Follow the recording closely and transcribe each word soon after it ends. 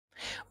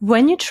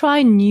When you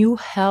try new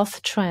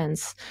health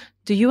trends,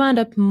 do you end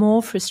up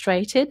more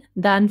frustrated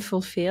than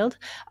fulfilled?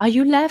 Are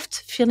you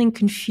left feeling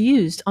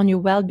confused on your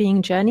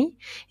well-being journey?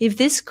 If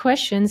these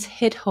questions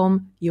hit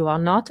home, you are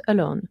not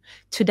alone.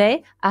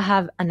 Today, I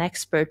have an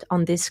expert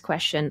on this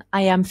question.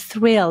 I am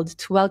thrilled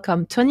to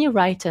welcome Tony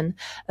Wrighton,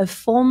 a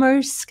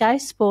former Sky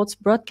Sports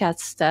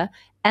broadcaster,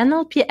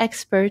 NLP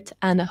expert,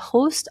 and a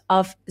host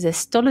of the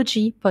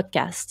Zestology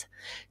podcast.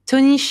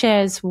 Tony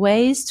shares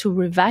ways to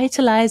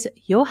revitalize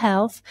your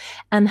health,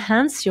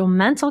 enhance your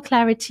mental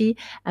clarity,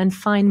 and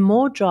find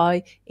more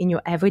joy in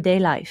your everyday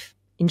life.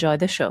 Enjoy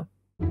the show.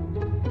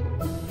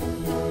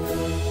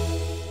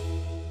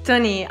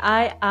 Tony,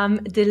 I am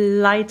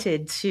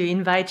delighted to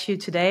invite you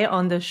today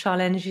on the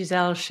Charlène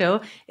Gisèle show.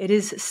 It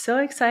is so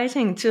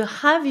exciting to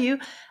have you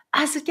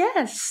as a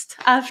guest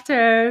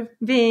after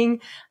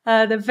being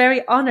the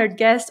very honored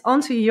guest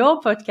onto your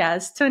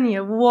podcast. Tony,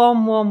 a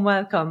warm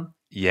welcome.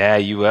 Yeah,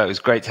 you were. It was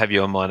great to have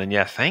you on mine. And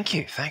yeah, thank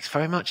you. Thanks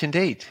very much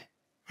indeed.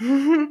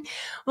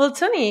 Well,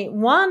 Tony,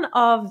 one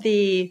of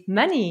the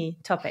many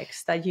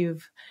topics that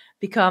you've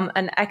become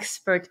an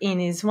expert in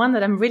is one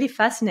that I'm really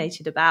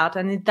fascinated about.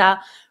 And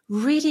that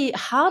really,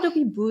 how do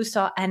we boost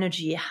our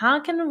energy? How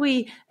can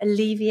we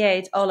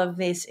alleviate all of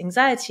this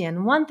anxiety?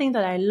 And one thing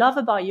that I love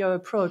about your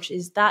approach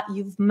is that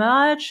you've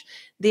merged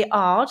the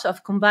art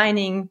of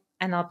combining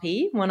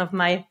NLP, one of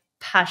my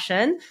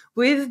passion,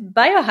 with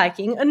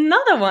biohacking,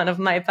 another one of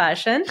my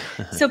passion.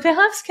 So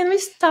perhaps can we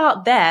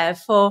start there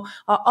for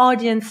our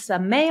audience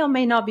that may or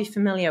may not be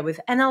familiar with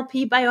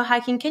NLP,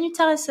 biohacking? Can you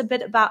tell us a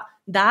bit about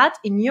that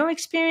in your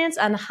experience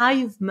and how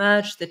you've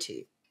merged the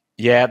two?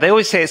 Yeah, they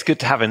always say it's good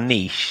to have a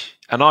niche.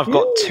 And I've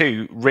got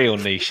two real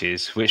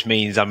niches, which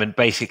means I'm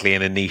basically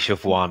in a niche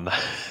of one.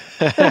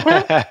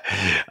 But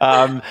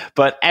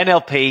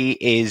NLP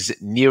is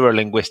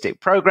neuro-linguistic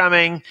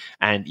programming,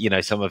 and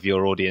some of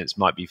your audience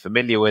might be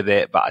familiar with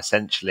it, but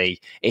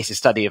essentially it's a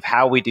study of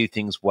how we do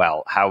things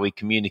well, how we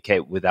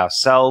communicate with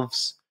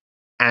ourselves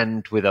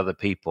and with other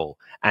people.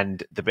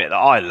 And the bit that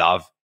I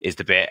love is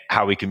the bit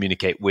how we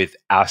communicate with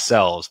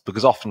ourselves,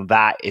 because often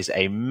that is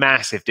a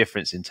massive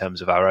difference in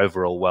terms of our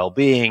overall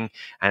well-being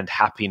and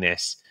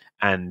happiness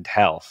and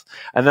health.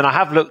 And then I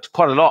have looked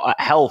quite a lot at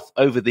health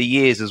over the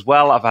years as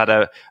well. I've had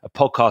a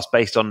podcast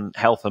based on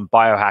health and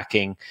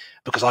biohacking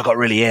because I got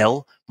really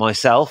ill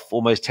myself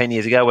almost 10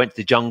 years ago. I went to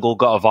the jungle,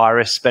 got a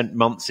virus, spent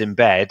months in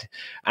bed.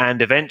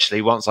 And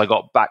eventually, once I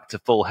got back to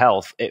full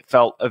health, it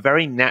felt a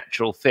very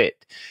natural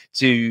fit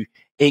to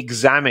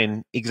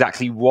examine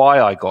exactly why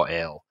I got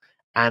ill.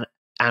 And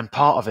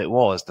part of it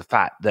was the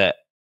fact that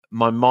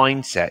my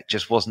mindset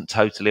just wasn't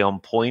totally on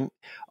point.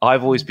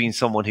 I've always been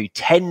someone who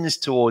tends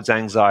towards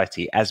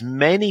anxiety, as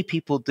many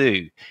people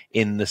do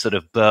in the sort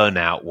of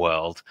burnout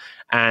world.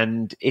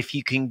 And if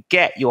you can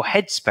get your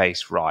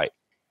headspace right,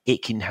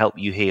 it can help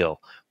you heal,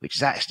 which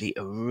is actually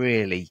a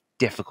really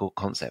difficult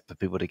concept for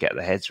people to get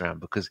their heads around,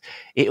 because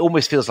it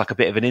almost feels like a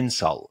bit of an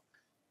insult.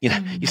 You're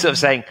sort of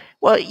saying,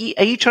 well, are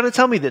you trying to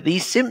tell me that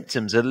these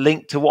symptoms are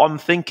linked to what I'm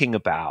thinking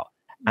about?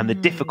 And the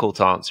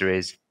difficult answer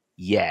is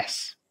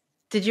yes.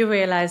 Did you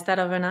realize that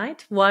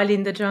overnight while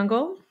in the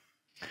jungle?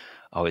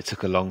 Oh, it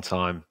took a long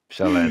time,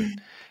 Charlène.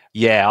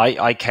 Yeah,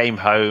 I came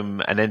home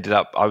and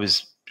I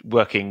was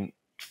working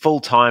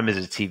full-time as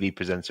a TV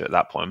presenter at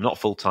that point. I'm not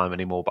full-time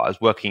anymore, but I was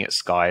working at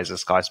Sky as a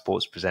Sky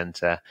Sports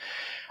presenter,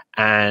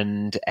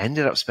 and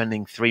ended up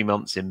spending 3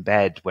 months in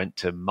bed, went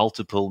to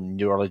multiple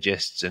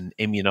neurologists and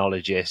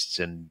immunologists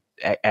and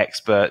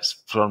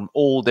experts from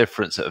all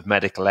different sort of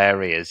medical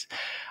areas.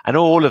 And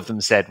all of them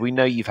said, we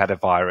know you've had a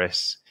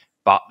virus,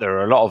 but there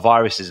are a lot of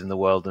viruses in the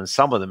world, and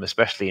some of them,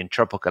 especially in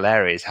tropical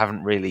areas,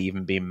 haven't really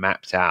even been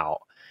mapped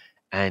out.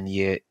 And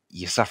you're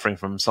suffering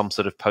from some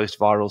sort of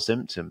post-viral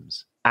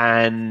symptoms.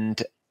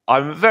 And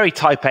I'm a very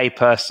type A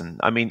person.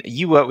 I mean,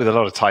 you work with a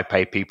lot of type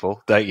A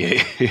people, don't you?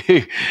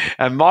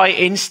 And my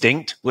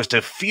instinct was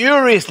to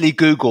furiously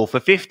Google for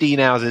 15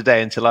 hours a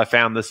day until I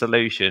found the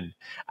solution.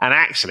 And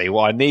actually,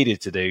 what I needed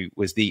to do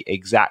was the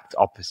exact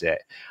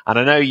opposite. And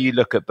I know you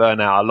look at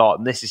burnout a lot,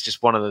 and this is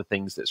just one of the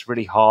things that's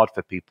really hard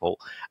for people.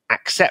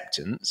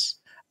 Acceptance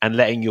and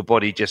letting your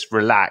body just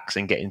relax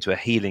and get into a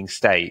healing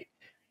state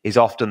is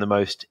often the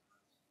most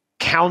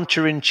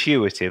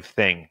counterintuitive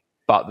thing,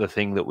 but the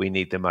thing that we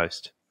need the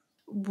most.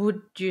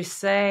 Would you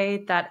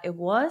say that it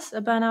was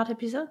a burnout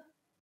episode?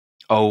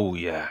 Oh,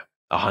 yeah,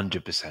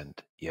 100%.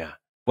 Yeah.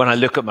 When I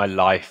look at my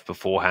life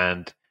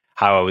beforehand,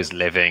 how I was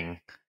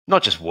living,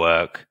 not just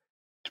work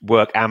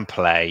and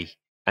play,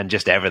 and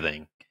just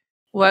everything.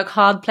 Work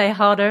hard, play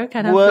harder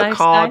kind of lifestyle? Work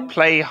hard,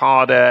 play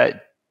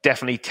harder,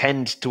 definitely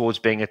tend towards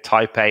being a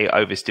type A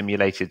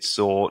overstimulated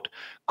sort,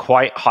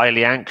 quite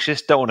highly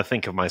anxious. Don't want to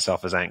think of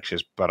myself as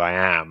anxious, but I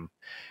am.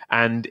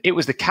 And it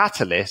was the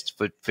catalyst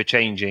for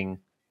changing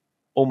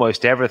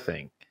almost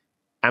everything.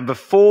 And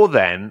before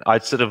then,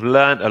 I'd sort of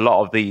learned a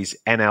lot of these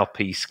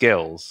NLP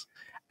skills,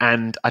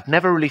 and I'd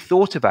never really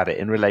thought about it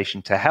in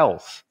relation to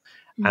health.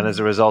 And as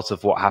a result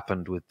of what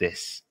happened with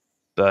this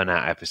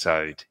burnout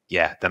episode,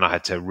 then I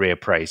had to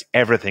reappraise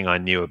everything I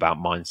knew about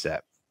mindset.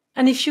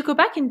 And if you go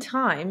back in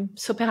time,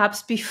 so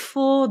perhaps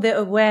before the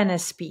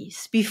awareness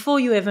piece, before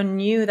you ever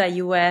knew that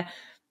you were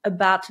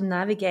about to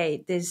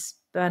navigate this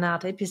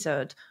burnout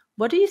episode,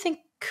 what do you think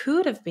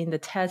could have been the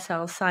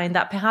telltale sign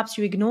that perhaps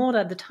you ignored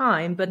at the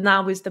time, but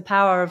now with the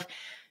power of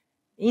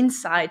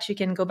insight, you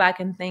can go back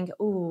and think,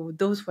 oh,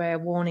 those were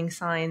warning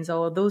signs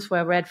or those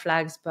were red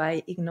flags, but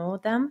I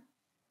ignored them?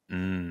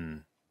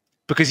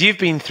 Because you've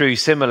been through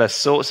similar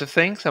sorts of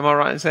things. Am I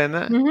right in saying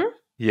that? Mm-hmm.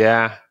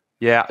 Yeah.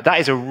 Yeah. That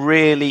is a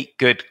really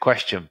good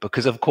question,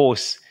 because of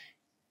course,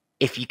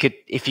 if you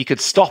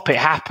could stop it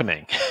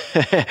happening,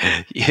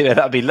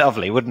 that'd be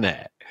lovely, wouldn't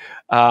it?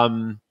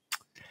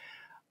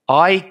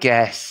 I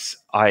guess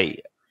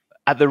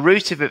at the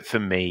root of it for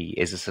me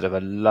is a sort of a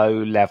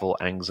low level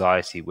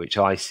anxiety, which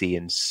I see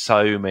in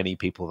so many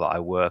people that I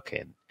work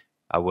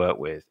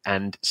with,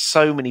 and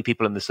so many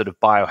people in the sort of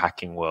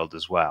biohacking world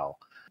as well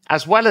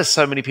as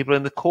so many people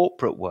in the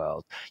corporate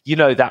world.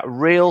 That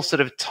real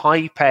sort of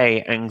type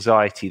A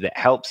anxiety that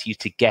helps you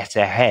to get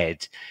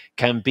ahead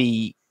can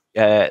be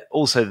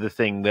also the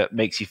thing that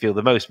makes you feel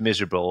the most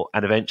miserable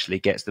and eventually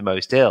gets the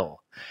most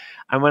ill.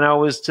 And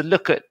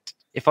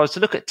if I was to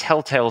look at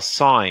telltale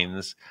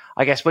signs,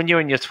 I guess when you're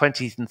in your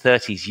 20s and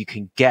 30s, you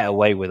can get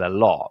away with a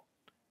lot,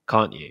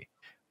 can't you?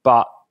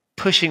 But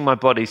pushing my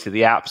body to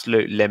the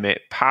absolute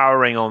limit,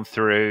 powering on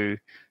through,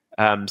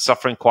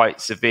 suffering quite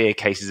severe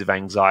cases of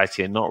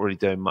anxiety and not really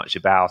doing much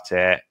about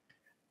it.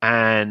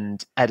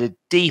 And at a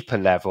deeper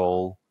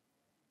level,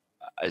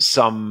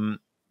 some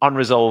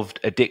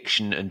unresolved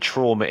addiction and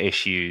trauma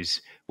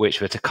issues, which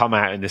were to come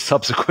out in the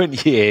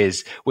subsequent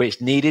years,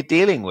 which needed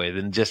dealing with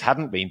and just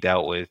hadn't been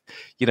dealt with,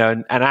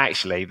 and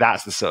actually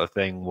that's the sort of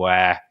thing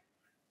where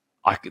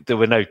there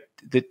were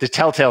the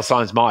telltale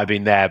signs might have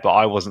been there, but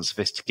I wasn't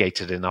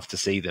sophisticated enough to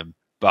see them.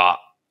 But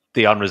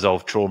the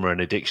unresolved trauma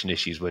and addiction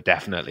issues were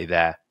definitely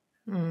there.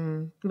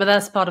 But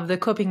that's part of the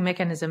coping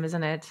mechanism,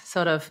 isn't it?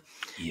 Sort of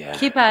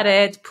keep at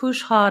it,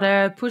 push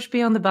harder, push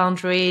beyond the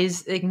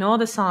boundaries, ignore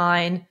the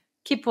sign,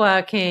 keep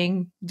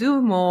working,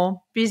 do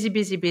more, busy,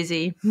 busy,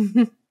 busy.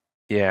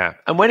 Yeah.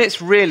 And when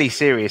it's really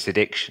serious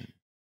addiction,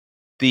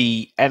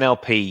 the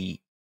NLP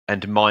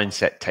and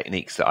mindset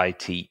techniques that I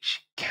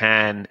teach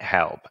can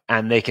help.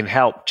 And they can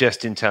help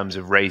just in terms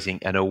of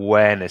raising an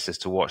awareness as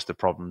to what the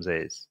problems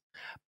is.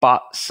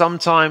 But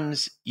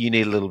sometimes you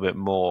need a little bit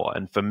more.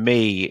 And for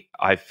me,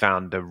 I've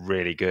found a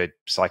really good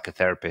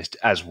psychotherapist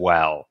as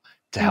well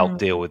to help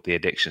deal with the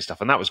addiction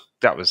stuff. And that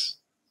was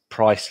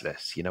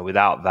priceless.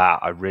 Without that,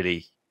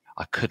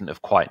 I couldn't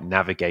have quite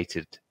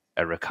navigated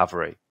a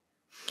recovery.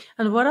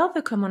 And what are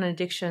the common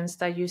addictions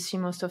that you see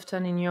most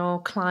often in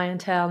your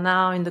clientele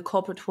now in the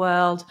corporate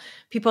world?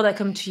 People that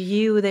come to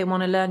you, they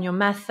want to learn your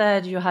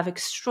method. You have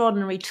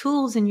extraordinary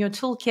tools in your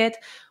toolkit.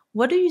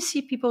 What do you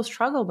see people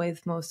struggle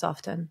with most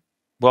often?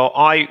 Well,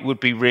 I would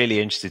be really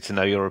interested to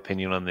know your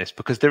opinion on this,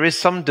 because there is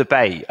some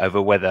debate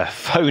over whether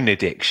phone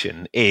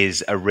addiction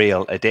is a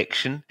real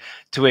addiction,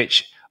 to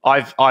which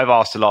I've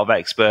asked a lot of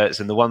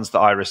experts, and the ones that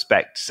I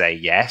respect say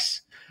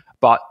yes.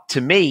 But to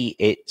me,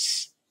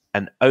 it's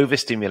an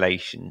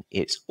overstimulation.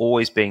 It's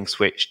always being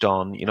switched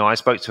on. I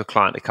spoke to a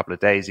client a couple of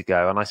days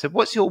ago and I said,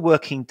 "What's your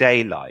working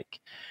day like?"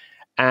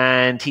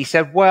 And he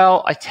said,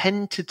 "Well, I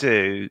tend to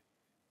do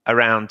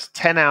around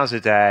 10 hours a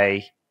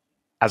day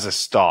as a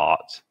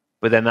start.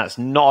 But then that's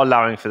not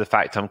allowing for the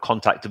fact I'm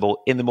contactable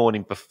in the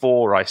morning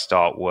before I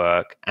start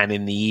work and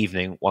in the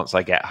evening once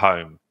I get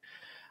home."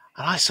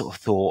 And I sort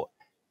of thought,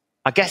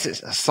 I guess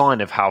it's a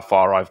sign of how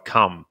far I've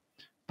come.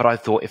 But I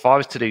thought if I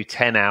was to do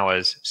 10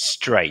 hours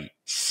straight,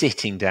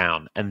 sitting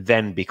down, and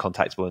then be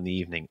contactable in the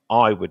evening,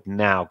 I would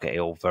now get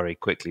ill very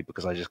quickly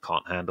because I just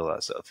can't handle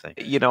that sort of thing.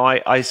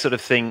 I sort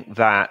of think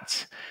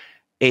that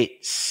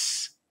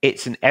it's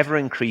an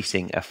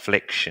ever-increasing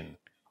affliction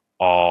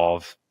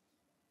of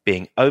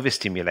being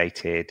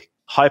overstimulated,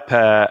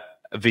 hyper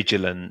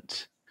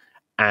vigilant,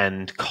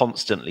 and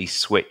constantly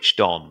switched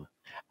on.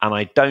 And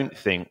I don't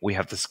think we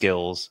have the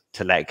skills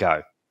to let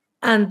go.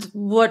 And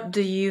what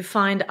do you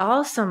find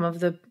are some of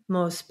the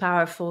most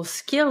powerful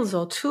skills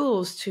or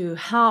tools to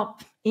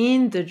help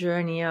in the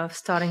journey of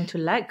starting to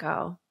let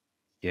go?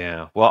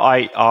 Yeah, well,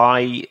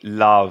 I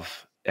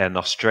love an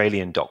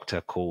Australian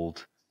doctor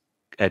called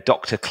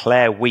Dr.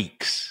 Claire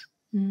Weekes,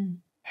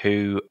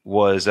 who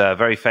was a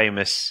very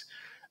famous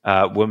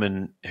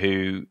woman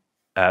who,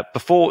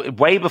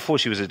 way before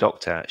she was a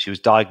doctor, she was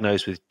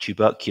diagnosed with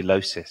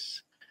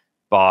tuberculosis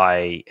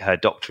by her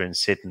doctor in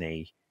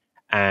Sydney,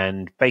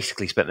 and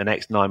basically spent the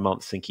next 9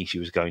 months thinking she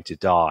was going to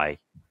die.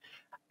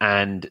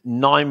 And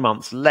 9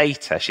 months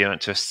later, she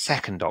went to a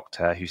second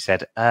doctor who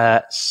said,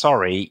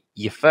 "Sorry,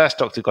 your first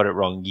doctor got it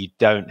wrong. You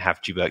don't have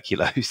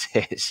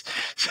tuberculosis,"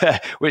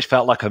 which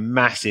felt like a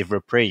massive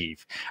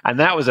reprieve. And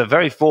that was a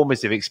very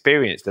formative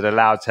experience that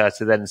allowed her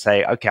to then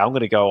say, "Okay, I'm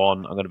going to go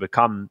on. I'm going to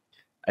become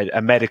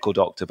a medical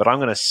doctor, but I'm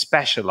going to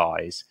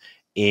specialize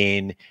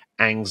in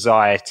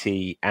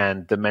anxiety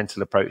and the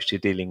mental approach to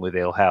dealing with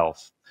ill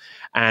health."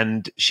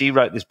 And she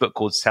wrote this book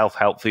called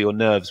Self-Help for Your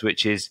Nerves,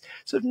 which is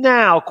sort of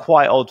now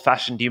quite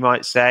old-fashioned, you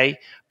might say,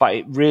 but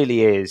it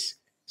really is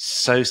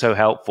so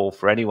helpful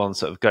for anyone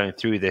sort of going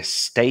through this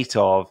state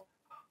of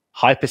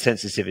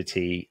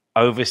hypersensitivity,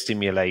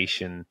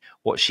 overstimulation.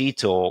 What she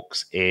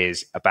talks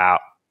is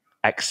about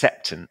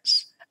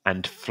acceptance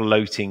and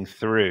floating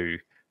through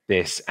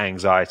this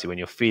anxiety. When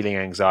you're feeling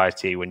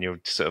anxiety, when you're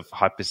sort of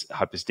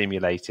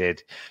hyperstimulated,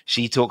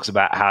 she talks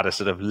about how to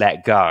sort of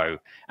let go,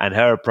 and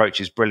her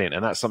approach is brilliant.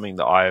 And that's something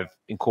that I've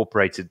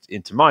incorporated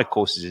into my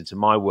courses, into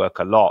my work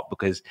a lot,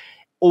 because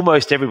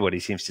almost everybody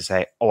seems to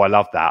say, oh, I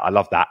love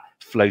that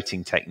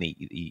floating technique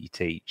that you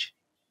teach.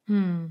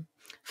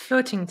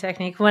 Floating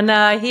technique. When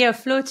I hear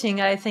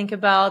floating, I think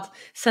about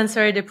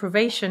sensory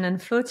deprivation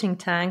and floating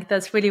tank.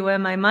 That's really where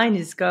my mind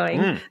is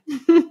going.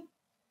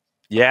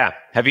 Yeah.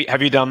 Have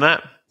you done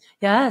that?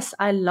 Yes,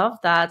 I love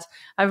that.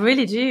 I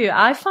really do.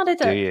 I found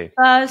it at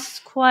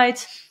first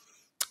quite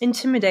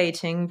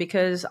intimidating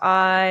because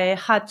I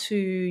had to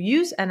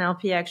use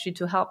NLP actually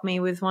to help me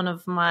with one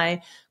of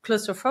my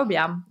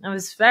claustrophobia. I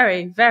was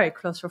very, very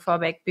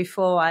claustrophobic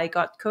before I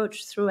got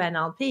coached through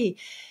NLP.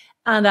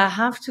 And I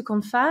have to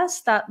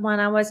confess that when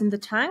I was in the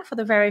tank for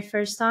the very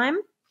first time,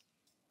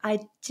 I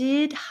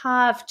did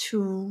have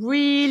to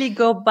really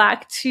go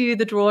back to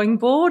the drawing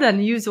board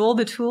and use all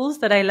the tools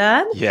that I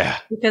learned. Yeah.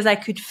 Because I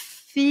could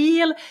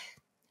feel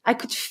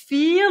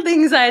the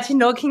anxiety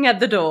knocking at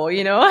the door,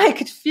 you know. I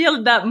could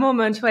feel that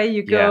moment where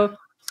you go,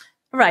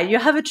 right, you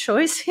have a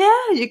choice here.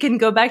 You can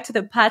go back to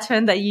the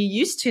pattern that you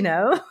used to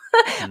know,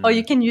 or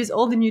you can use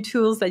all the new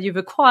tools that you've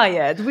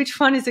acquired. Which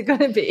one is it going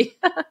to be?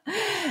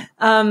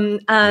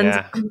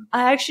 I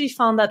actually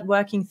found that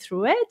working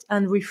through it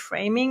and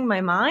reframing my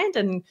mind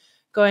and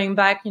going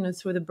back, you know,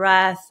 through the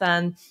breath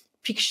and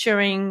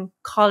picturing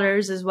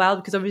colors as well,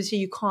 because obviously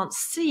you can't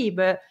see,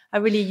 but I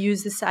really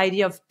use this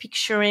idea of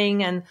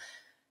picturing and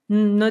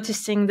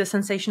noticing the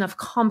sensation of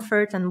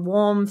comfort and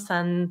warmth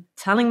and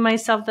telling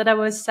myself that I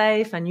was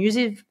safe and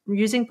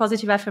using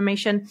positive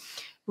affirmation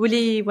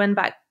really went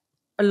back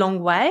a long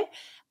way.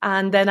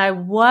 And then I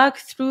worked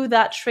through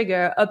that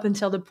trigger up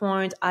until the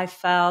point I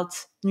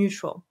felt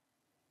neutral.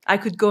 I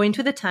could go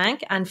into the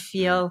tank and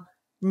feel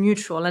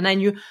neutral. And I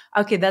knew,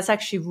 okay, that's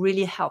actually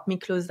really helped me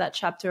close that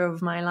chapter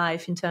of my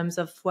life in terms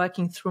of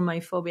working through my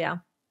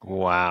phobia.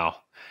 Wow.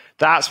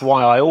 That's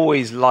why I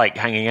always like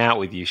hanging out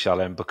with you,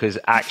 Charlène, because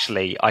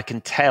actually I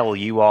can tell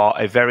you are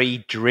a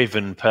very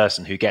driven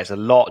person who gets a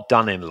lot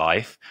done in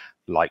life,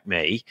 like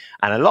me.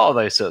 And a lot of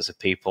those sorts of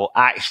people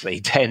actually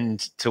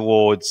tend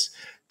towards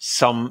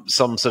some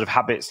sort of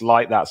habits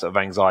like that sort of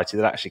anxiety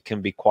that actually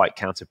can be quite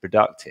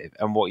counterproductive.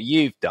 And what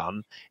you've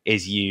done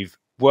is you've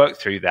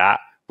worked through that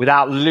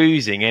without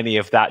losing any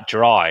of that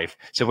drive.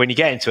 So when you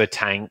get into a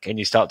tank and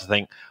you start to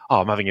think,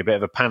 oh, I'm having a bit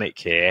of a panic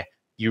here,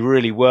 you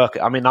really work.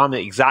 I mean, I'm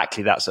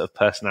exactly that sort of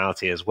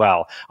personality as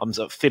well. I'm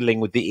sort of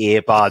fiddling with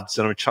the earbuds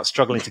and I'm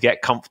struggling to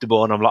get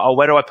comfortable. And I'm like, oh,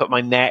 where do I put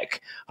my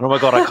neck? And oh my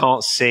God, I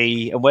can't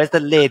see. And where's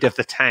the lid of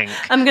the tank?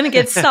 I'm going to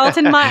get salt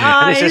in my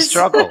eyes. And it's a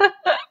struggle.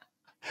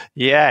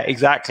 Yeah,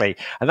 exactly.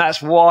 And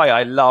that's why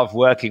I love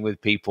working with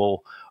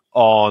people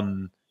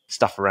on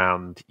stuff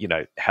around, you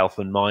know, health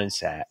and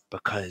mindset,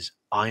 because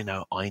I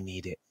know I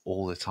need it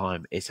all the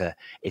time. It's a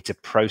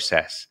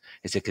process.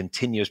 It's a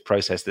continuous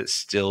process that's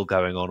still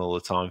going on all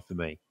the time for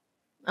me.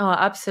 Oh,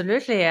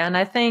 absolutely. And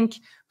I think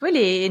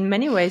really in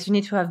many ways you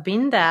need to have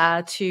been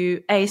there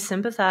to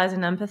sympathize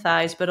and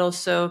empathize, but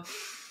also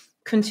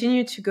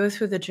continue to go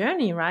through the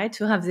journey, right?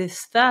 To have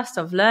this thirst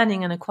of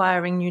learning and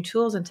acquiring new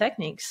tools and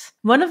techniques.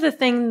 One of the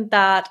things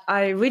that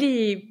I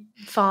really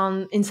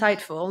found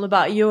insightful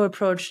about your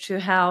approach to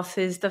health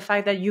is the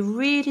fact that you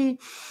really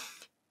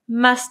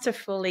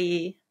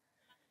masterfully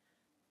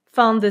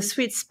found the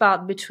sweet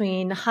spot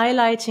between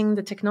highlighting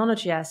the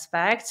technology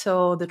aspect,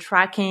 so the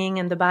tracking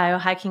and the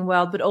biohacking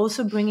world, but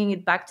also bringing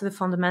it back to the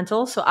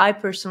fundamentals. So I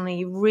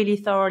personally really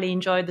thoroughly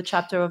enjoyed the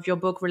chapter of your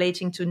book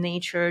relating to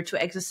nature, to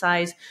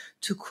exercise,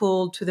 to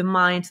cool, to the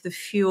mind, to the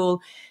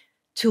fuel,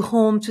 to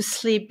home, to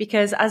sleep,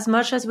 because as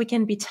much as we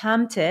can be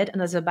tempted,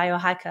 and as a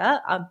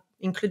biohacker, I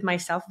include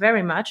myself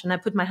very much, and I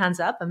put my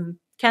hands up and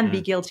can be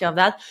guilty of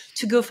that,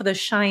 to go for the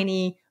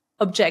shiny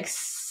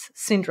objects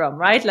syndrome,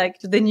 right? Like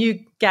the new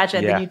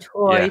gadget, the new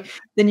toy,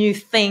 the new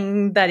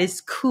thing that is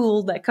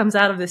cool that comes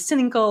out of the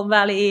Silicon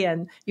Valley,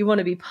 and you want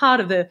to be part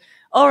of the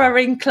Aura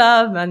Ring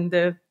Club and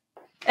the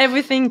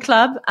Everything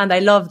Club. And I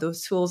love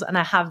those tools and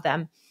I have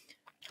them.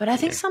 But I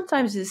think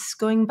sometimes it's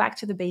going back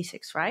to the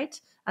basics, right?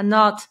 And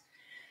not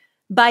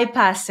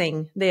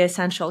bypassing the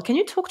essential. Can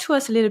you talk to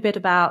us a little bit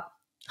about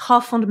how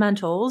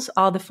fundamentals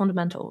are the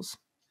fundamentals?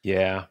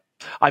 Yeah.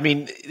 I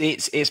mean,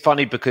 it's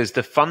funny because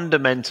the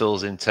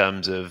fundamentals in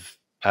terms of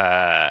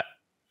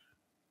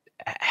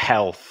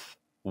health,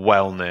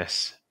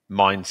 wellness,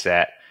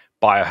 mindset,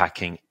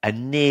 biohacking are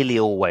nearly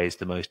always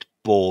the most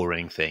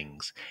boring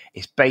things.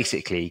 It's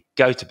basically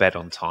go to bed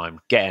on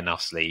time, get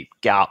enough sleep,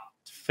 get up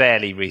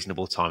fairly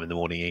reasonable time in the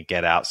morning and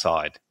get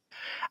outside.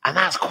 And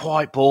that's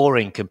quite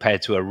boring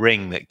compared to a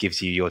ring that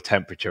gives you your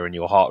temperature and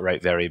your heart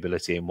rate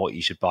variability and what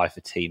you should buy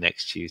for tea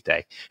next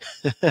Tuesday.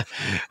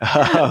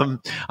 I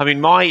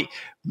mean,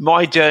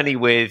 my journey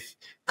with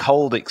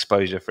cold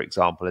exposure, for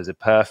example, is a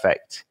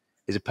perfect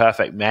is a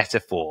perfect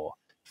metaphor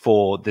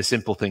for the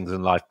simple things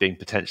in life being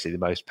potentially the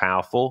most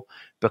powerful.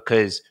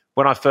 Because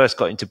when I first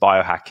got into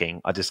biohacking,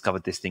 I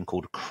discovered this thing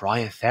called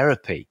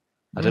cryotherapy.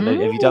 I don't know.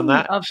 Have you done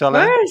that, Of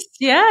Charlène? course,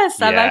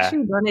 yes. I've Yeah.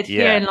 actually done it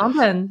here Yeah. in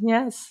London.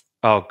 Yes.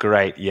 Oh,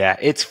 great. Yeah.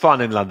 It's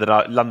fun in London.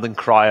 London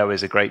Cryo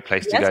is a great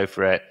place to Yes, go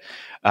for it.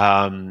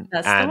 that's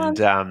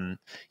the one.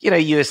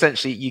 You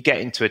essentially, you get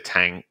into a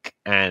tank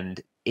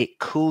and it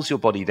cools your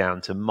body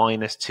down to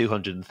minus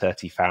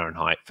 230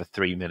 Fahrenheit for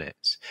 3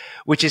 minutes,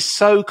 which is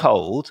so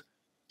cold,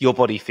 your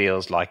body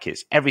feels like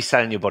it's every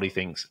cell in your body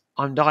thinks,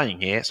 I'm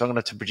dying here. So I'm going to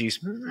have to produce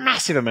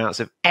massive amounts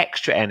of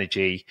extra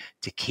energy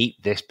to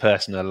keep this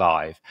person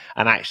alive.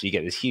 And actually you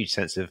get this huge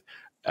sense of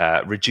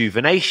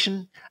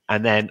rejuvenation.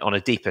 And then on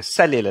a deeper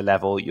cellular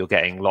level, you're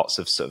getting lots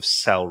of sort of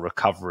cell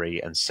recovery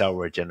and cell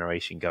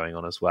regeneration going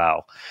on as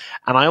well.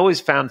 And I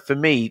always found for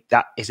me,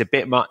 that is a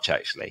bit much,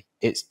 actually.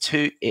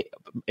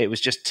 It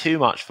was just too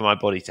much for my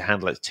body to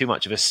handle. It's too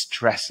much of a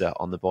stressor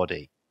on the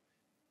body.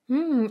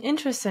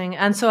 Interesting.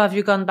 And so have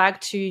you gone back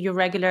to your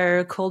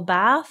regular cold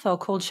bath or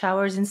cold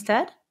showers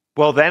instead?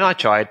 Well, then I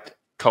tried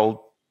cold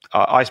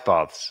ice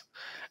baths.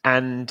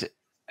 And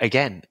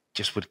again,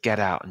 just would get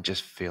out and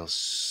just feel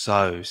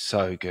so,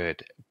 so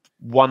good,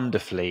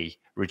 wonderfully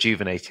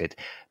rejuvenated.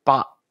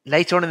 But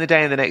later on in the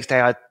day and the next day,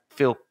 I'd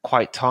feel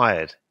quite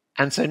tired.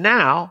 And so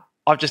now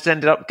I've just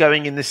ended up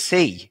going in the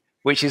sea,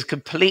 which is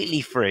completely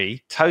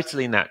free,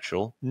 totally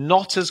natural,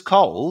 not as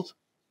cold,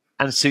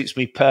 and suits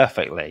me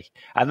perfectly.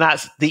 And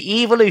that's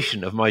the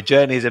evolution of my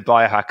journey as a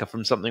biohacker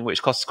from something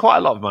which costs quite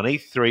a lot of money,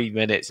 3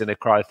 minutes in a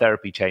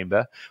cryotherapy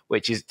chamber,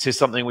 which is to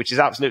something which is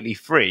absolutely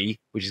free,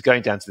 which is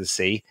going down to the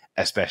sea,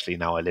 especially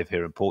now I live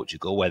here in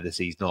Portugal, where the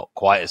sea's not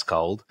quite as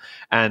cold,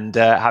 and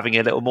having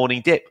a little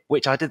morning dip,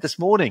 which I did this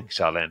morning,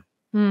 Charlène.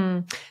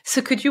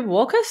 So could you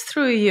walk us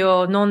through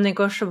your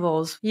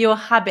non-negotiables, your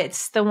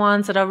habits, the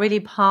ones that are really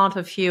part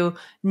of you,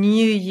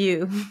 new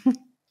you?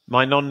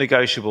 My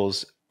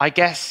non-negotiables, I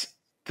guess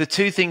the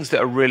two things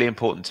that are really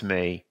important to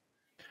me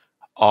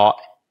are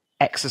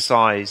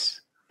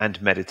exercise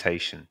and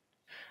meditation.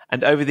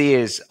 And over the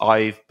years,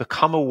 I've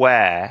become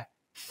aware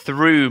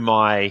through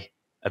my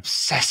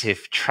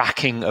obsessive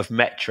tracking of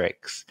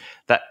metrics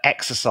that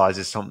exercise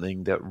is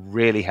something that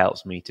really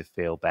helps me to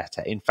feel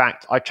better. In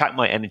fact, I track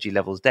my energy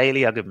levels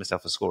daily. I give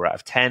myself a score out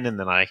of 10, and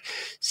then I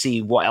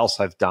see what else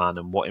I've done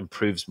and what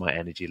improves my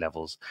energy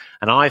levels.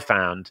 And I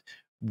found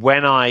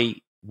when I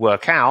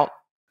work out,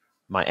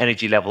 my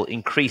energy level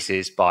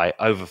increases by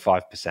over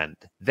 5%.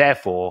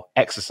 Therefore,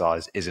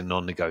 exercise is a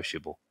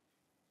non-negotiable.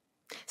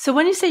 So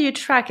when you say you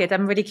track it,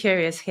 I'm really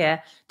curious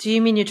here. Do you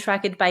mean you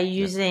track it by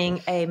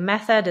using a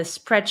method, a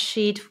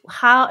spreadsheet?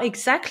 How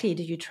exactly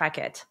do you track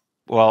it?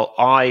 Well,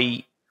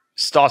 I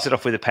started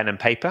off with a pen and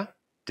paper,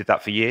 did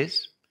that for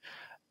years.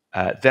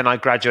 Then I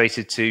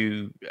graduated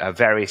to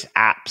various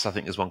apps. I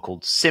think there's one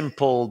called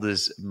Simple.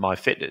 There's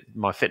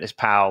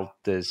MyFitnessPal.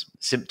 There's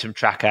Symptom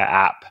Tracker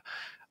app.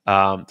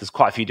 There's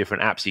quite a few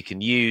different apps you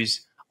can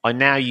use. I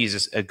now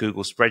use a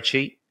Google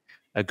spreadsheet,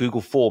 a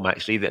Google form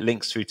actually that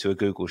links through to a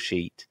Google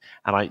sheet.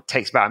 And it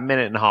takes about a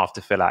minute and a half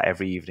to fill out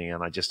every evening.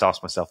 And I just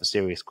ask myself a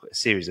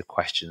series of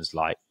questions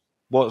like,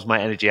 what was my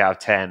energy out of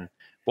 10?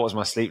 What was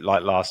my sleep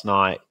like last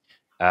night?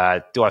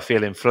 Do I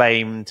feel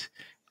inflamed?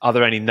 Are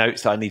there any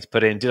notes that I need to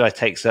put in? Did I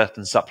take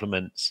certain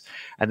supplements?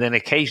 And then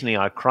occasionally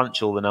I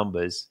crunch all the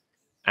numbers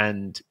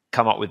and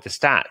come up with the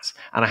stats.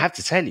 And I have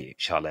to tell you,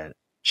 Charlène,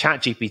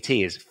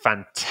 ChatGPT is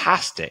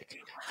fantastic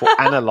for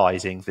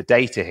analyzing the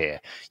data here.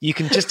 You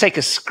can just take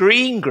a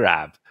screen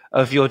grab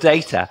of your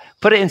data,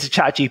 put it into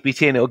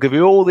ChatGPT, and it'll give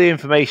you all the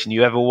information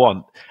you ever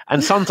want.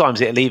 And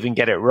sometimes it'll even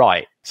get it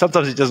right.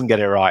 Sometimes it doesn't get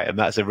it right, and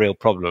that's a real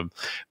problem.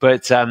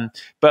 But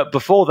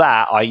before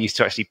that, I used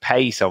to actually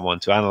pay someone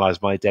to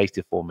analyze my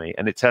data for me.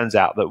 And it turns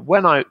out that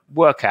when I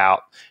work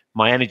out,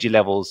 my energy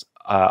levels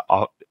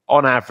are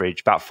on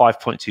average about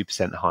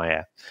 5.2%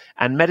 higher.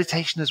 And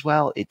meditation as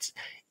well,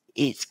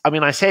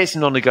 I say it's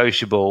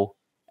non-negotiable.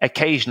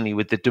 Occasionally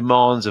with the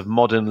demands of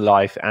modern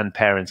life and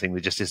parenting, there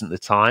just isn't the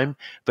time.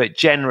 But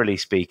generally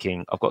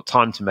speaking, I've got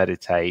time to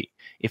meditate.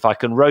 If I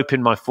can rope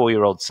in my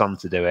 4-year-old son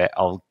to do it,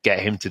 I'll get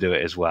him to do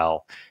it as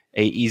well.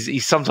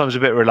 He's sometimes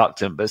a bit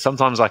reluctant, but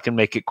sometimes I can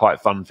make it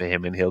quite fun for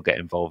him and he'll get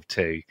involved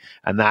too.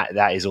 And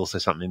that is also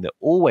something that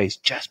always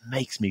just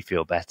makes me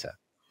feel better.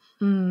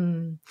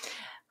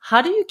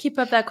 How do you keep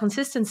up that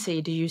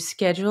consistency? Do you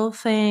schedule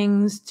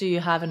things? Do you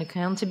have an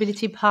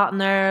accountability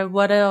partner?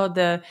 What are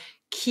the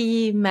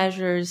key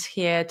measures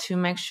here to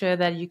make sure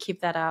that you keep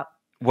that up?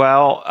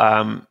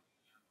 Well,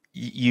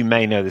 you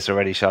may know this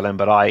already, Charlène,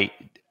 but I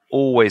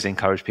always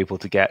encourage people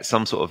to get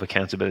some sort of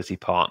accountability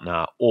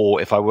partner, or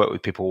if I work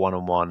with people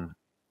one-on-one,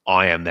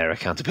 I am their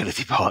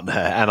accountability partner,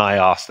 and I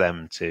ask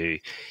them to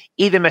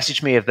either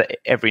message me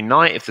every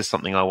night if there's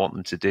something I want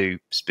them to do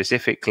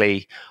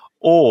specifically,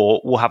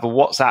 or we'll have a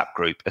WhatsApp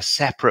group, a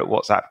separate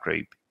WhatsApp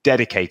group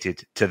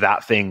dedicated to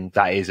that thing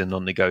that is a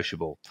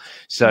non-negotiable.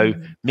 So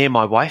me and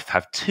my wife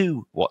have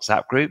 2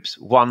 WhatsApp groups.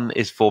 One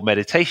is for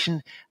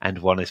meditation and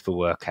one is for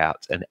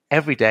workouts. And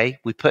every day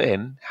we put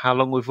in how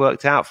long we've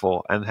worked out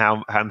for and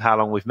how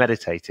long we've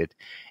meditated.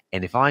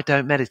 And if I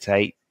don't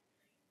meditate,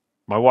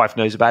 my wife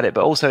knows about it,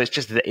 but also it's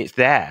just that it's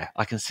there.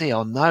 I can see,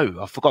 oh no,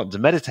 I've forgotten to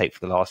meditate for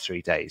the last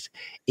 3 days.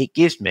 It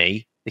gives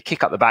me the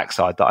kick up the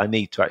backside that I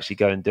need to actually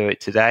go and do it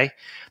today.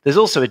 There's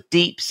also a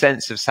deep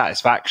sense of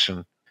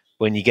satisfaction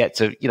when you get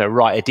to,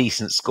 write a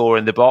decent score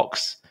in the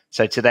box.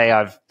 So today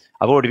I've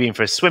already been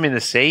for a swim in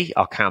the sea.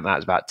 I'll count that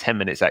as about 10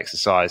 minutes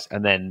exercise.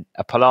 And then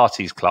a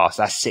Pilates class,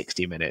 that's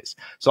 60 minutes.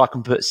 So I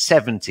can put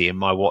 70 in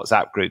my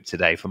WhatsApp group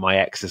today for my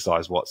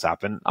exercise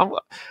WhatsApp. And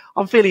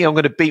I'm feeling I'm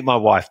going to beat my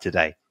wife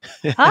today.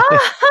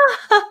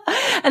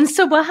 And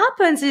so what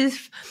happens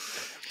if,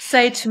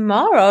 say,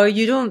 tomorrow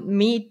you don't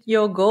meet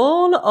your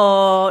goal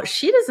or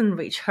she doesn't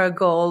reach her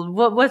goal?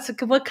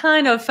 What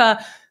kind of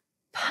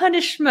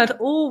punishment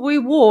or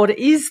reward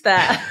is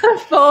there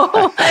for?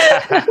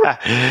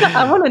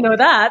 I want to know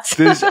that.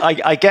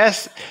 I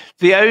guess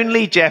the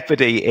only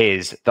jeopardy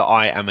is that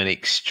I am an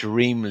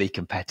extremely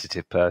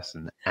competitive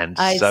person, and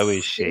so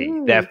is she.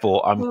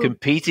 Therefore, I'm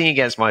competing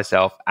against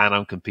myself and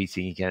I'm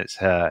competing against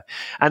her.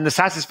 And the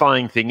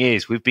satisfying thing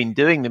is we've been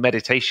doing the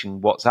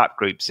meditation WhatsApp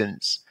group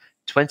since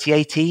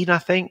 2018, I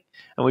think.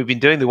 And we've been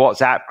doing the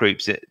WhatsApp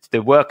groups,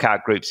 the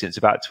workout group, since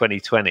about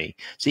 2020.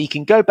 So you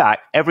can go back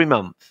every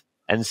month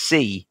and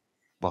see,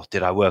 well,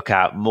 did I work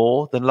out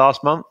more than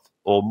last month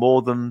or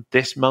more than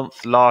this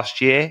month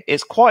last year?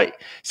 It's quite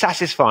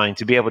satisfying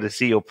to be able to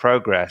see your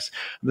progress.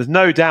 And there's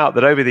no doubt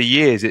that over the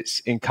years, it's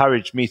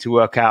encouraged me to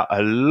work out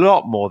a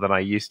lot more than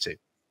I used to.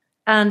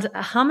 And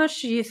how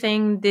much do you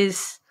think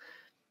this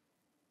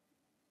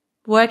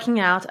working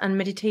out and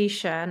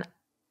meditation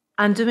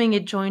and doing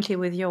it jointly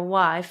with your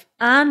wife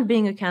and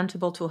being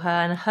accountable to her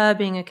and her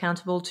being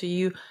accountable to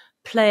you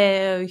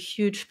play a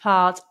huge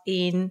part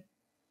in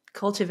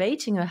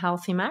cultivating a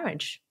healthy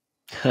marriage?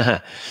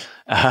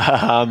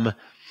 I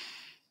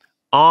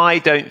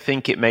don't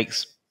think it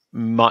makes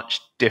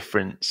much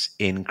difference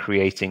in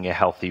creating a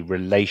healthy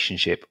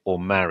relationship or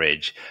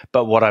marriage.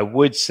 But what I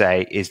would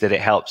say is that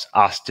it helps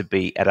us to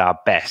be at our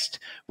best,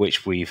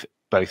 which we've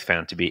both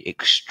found to be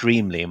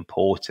extremely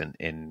important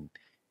in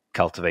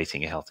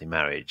cultivating a healthy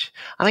marriage.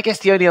 And I guess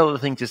the only other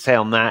thing to say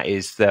on that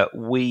is that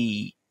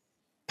we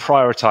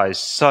prioritize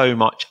so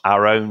much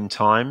our own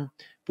time,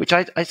 which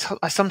I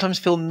sometimes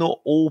feel not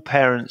all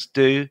parents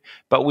do,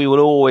 but we will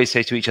always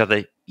say to each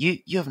other, you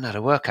haven't had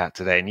a workout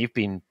today and you've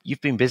been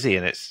busy,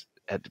 and it's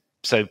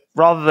so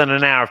rather than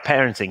an hour of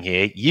parenting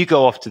here, you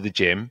go off to the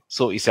gym,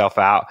 sort yourself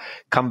out,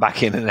 come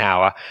back in an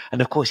hour.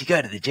 And of course you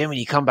go to the gym and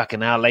you come back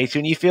an hour later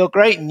and you feel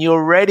great and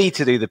you're ready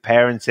to do the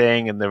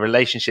parenting and the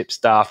relationship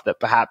stuff that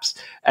perhaps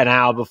an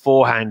hour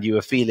beforehand you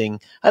were feeling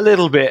a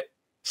little bit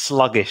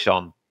sluggish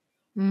on.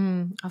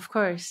 Of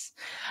course.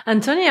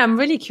 And Tony, I'm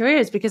really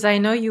curious because I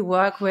know you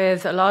work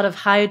with a lot of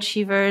high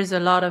achievers, a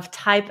lot of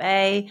type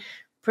A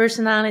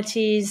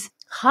personalities.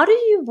 How do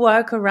you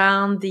work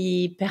around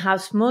the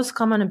perhaps most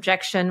common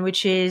objection,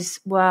 which is,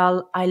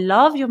 well, I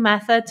love your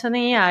method,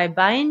 Tony. I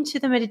buy into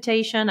the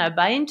meditation. I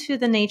buy into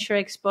the nature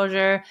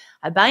exposure.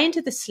 I buy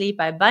into the sleep.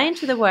 I buy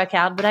into the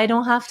workout, but I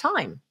don't have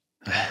time.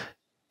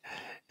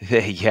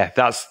 Yeah,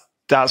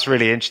 that's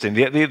really interesting.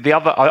 The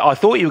other, I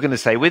thought you were going to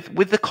say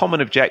with the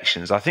common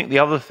objections, I think the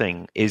other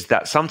thing is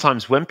that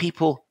sometimes when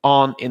people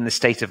aren't in the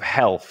state of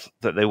health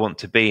that they want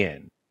to be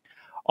in,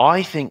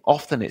 I think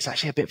often it's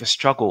actually a bit of a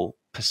struggle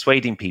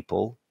persuading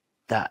people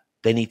that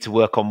they need to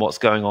work on what's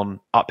going on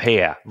up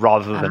here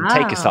rather than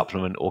take a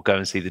supplement or go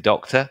and see the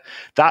doctor.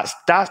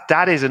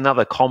 That is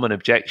another common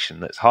objection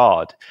that's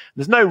hard.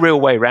 There's no real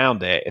way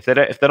around it. If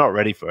they're not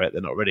ready for it,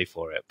 they're not ready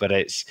for it. But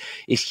it's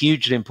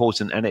hugely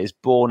important, and it is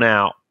borne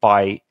out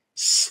by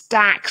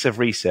stacks of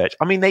research.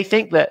 I mean, they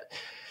think that,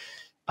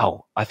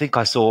 I think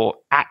I saw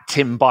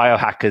 @Tim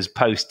Biohacker's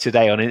post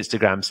today on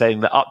Instagram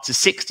saying that up to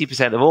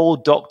 60% of all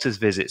doctor's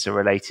visits are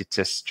related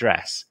to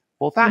stress.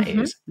 Well, that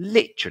is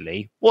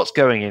literally what's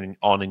going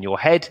on in your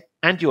head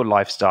and your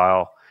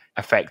lifestyle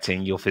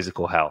affecting your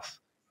physical health.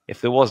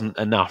 If there wasn't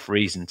enough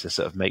reason to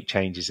sort of make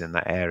changes in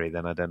that area,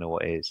 then I don't know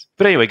what is.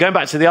 But anyway, going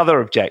back to the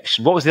other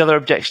objection. What was the other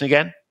objection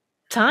again?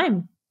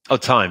 Time. Oh,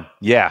 time.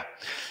 Yeah.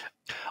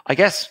 I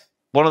guess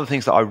one of the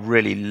things that I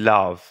really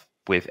love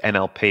with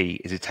NLP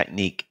is a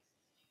technique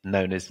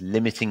known as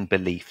limiting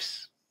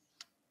beliefs,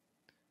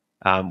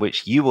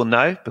 which you will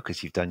know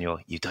because you've done your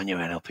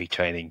NLP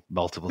training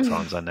multiple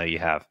times. I know you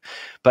have.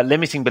 But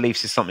limiting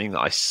beliefs is something that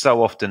I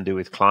so often do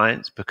with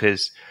clients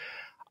because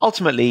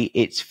ultimately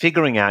it's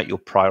figuring out your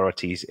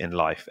priorities in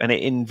life, and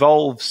it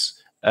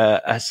involves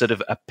a sort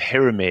of a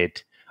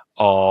pyramid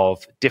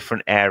of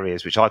different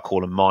areas, which I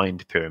call a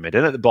mind pyramid.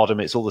 And at the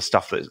bottom, it's all the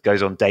stuff that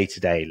goes on day to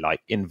day,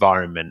 like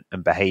environment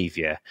and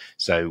behavior.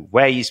 So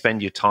where you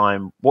spend your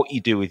time, what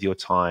you do with your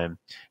time,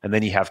 and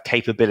then you have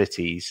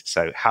capabilities.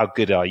 So how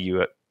good are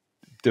you at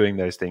doing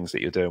those things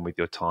that you're doing with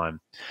your time?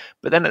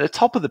 But then at the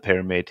top of the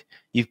pyramid,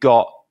 you've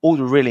got all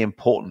the really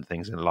important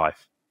things in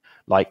life,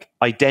 like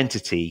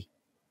identity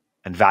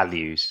and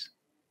values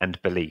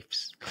and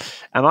beliefs.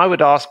 And I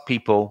would ask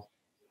people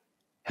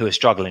who are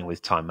struggling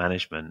with time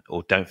management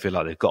or don't feel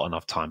like they've got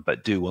enough time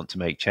but do want to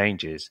make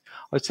changes,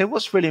 I'd say,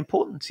 what's really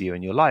important to you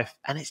in your life?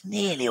 And it's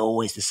nearly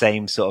always the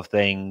same sort of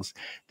things.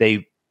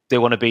 They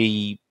want to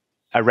be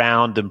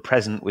around and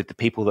present with the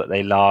people that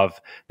they love.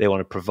 They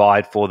want to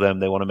provide for them.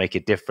 They want to make a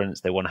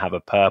difference. They want to have a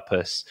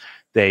purpose.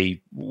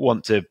 They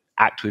want to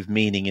act with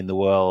meaning in the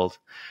world.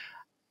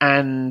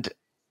 And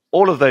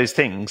all of those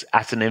things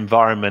at an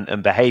environment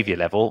and behavior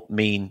level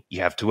mean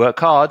you have to work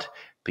hard,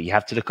 but you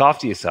have to look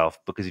after yourself,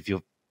 because if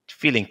you're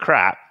feeling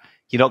crap,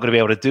 you're not going to be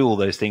able to do all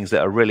those things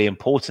that are really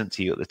important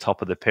to you at the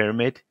top of the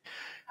pyramid.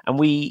 And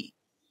we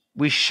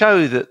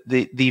show that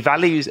the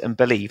values and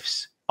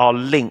beliefs are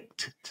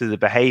linked to the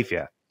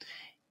behavior.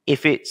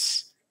 If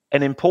it's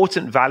an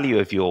important value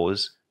of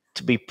yours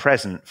to be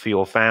present for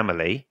your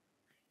family,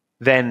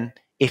 then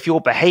if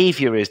your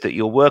behavior is that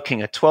you're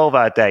working a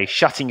 12-hour day,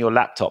 shutting your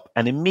laptop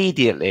and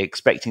immediately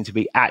expecting to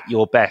be at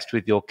your best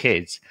with your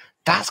kids,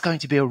 that's going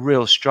to be a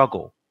real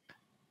struggle.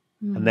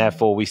 And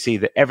therefore, we see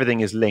that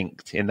everything is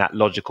linked in that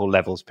logical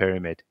levels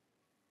pyramid.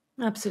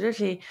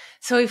 Absolutely.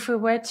 So if we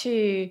were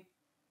to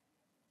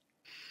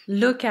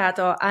look at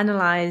or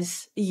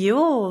analyze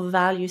your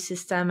value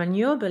system and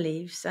your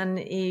beliefs, and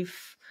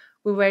if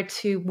we were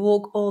to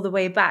walk all the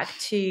way back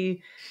to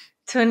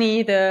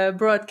Tony, the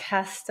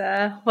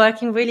broadcaster,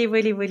 working really,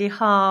 really, really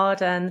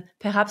hard and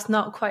perhaps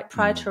not quite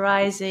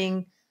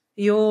prioritizing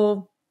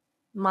your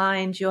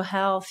mind, your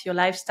health, your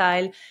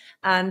lifestyle,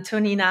 and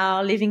Tony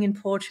now living in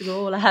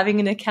Portugal, having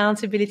an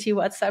accountability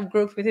WhatsApp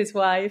group with his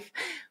wife,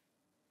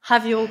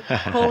 have your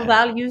core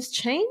values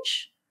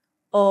changed?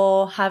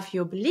 Or have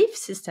your belief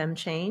system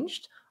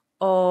changed?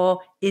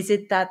 Or is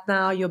it that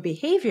now your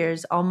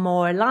behaviors are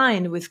more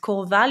aligned with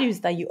core values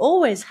that you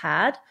always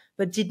had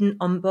but didn't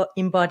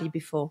embody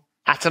before?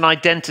 At an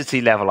identity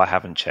level, I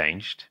haven't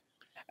changed.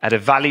 At a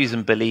values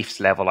and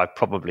beliefs level, I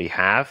probably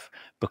have,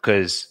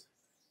 because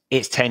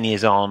it's 10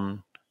 years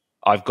on.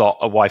 I've got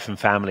a wife and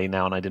family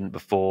now, and I didn't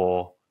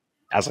before.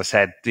 As I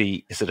said,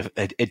 the sort of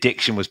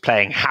addiction was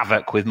playing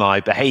havoc with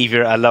my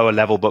behavior at a lower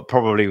level, but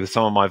probably with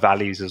some of my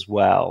values as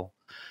well.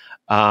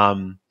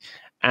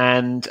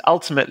 And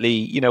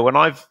ultimately, when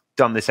I've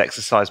done this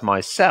exercise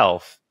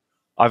myself,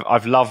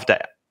 I've loved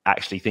it,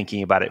 actually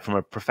thinking about it from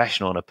a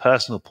professional and a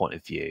personal point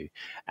of view.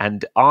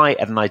 And I,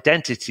 at an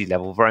identity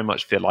level, very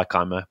much feel like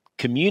I'm a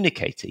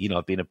communicator.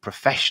 I've been a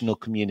professional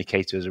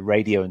communicator as a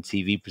radio and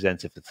TV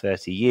presenter for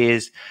 30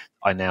 years.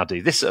 I now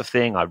do this sort of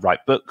thing. I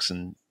write books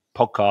and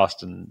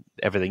podcasts and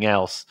everything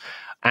else.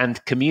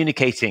 And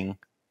communicating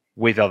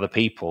with other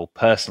people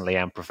personally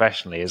and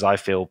professionally is, I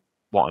feel,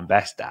 what I'm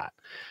best at.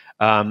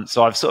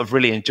 So I've sort of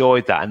really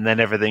enjoyed that, and then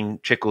everything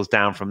trickles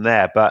down from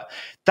there. But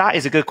that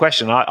is a good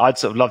question. I'd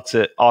sort of love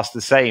to ask the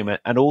same.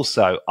 And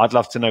also, I'd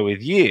love to know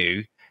with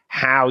you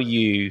how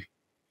you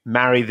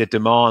marry the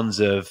demands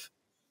of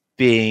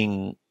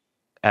being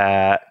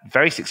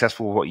very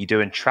successful with what you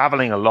do and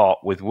traveling a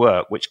lot with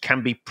work, which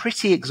can be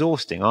pretty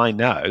exhausting, I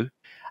know.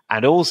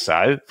 And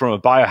also, from a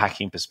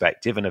biohacking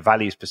perspective and a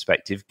values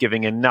perspective,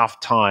 giving enough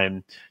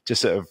time to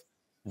sort of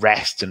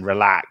rest and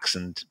relax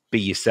and be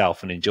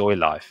yourself and enjoy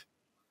life.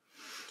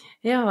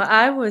 Yeah, well,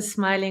 I was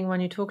smiling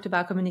when you talked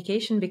about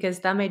communication,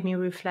 because that made me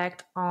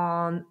reflect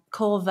on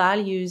core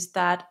values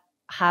that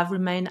have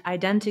remained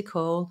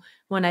identical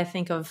when I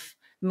think of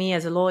me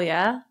as a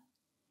lawyer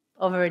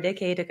over a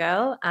decade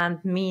ago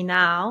and me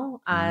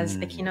now as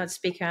a keynote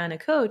speaker and a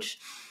coach.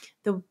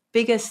 The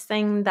biggest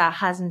thing that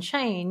hasn't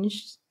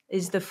changed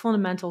is the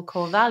fundamental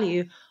core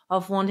value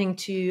of wanting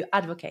to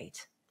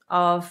advocate,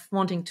 of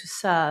wanting to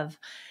serve,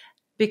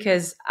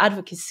 because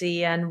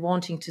advocacy and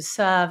wanting to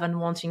serve and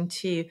wanting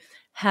to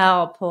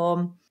help,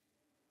 or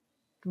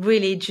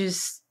really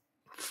just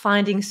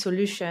finding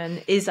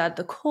solution, is at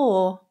the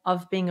core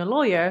of being a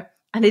lawyer.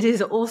 And it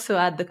is also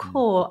at the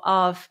core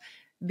of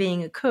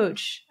being a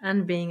coach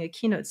and being a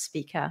keynote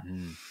speaker.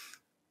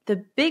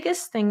 The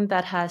biggest thing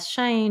that has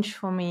changed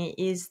for me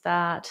is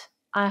that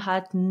I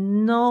had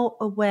no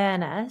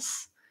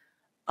awareness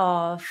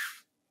of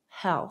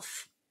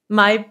health.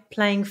 My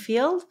playing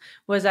field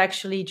was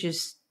actually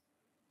just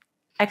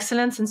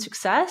excellence and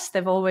success.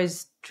 They've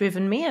always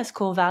driven me as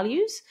core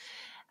values.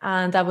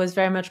 And I was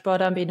very much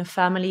brought up in a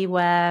family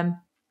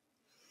where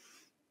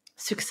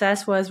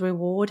success was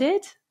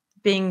rewarded.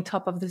 Being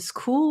top of the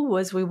school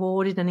was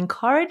rewarded and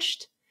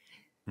encouraged.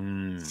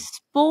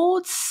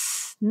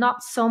 Sports,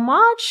 not so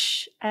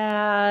much.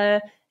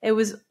 It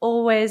was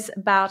always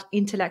about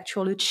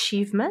intellectual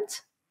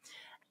achievement.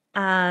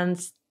 And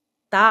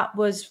that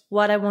was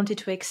what I wanted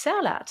to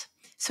excel at.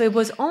 So it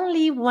was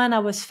only when I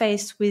was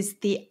faced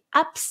with the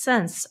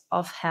absence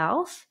of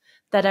health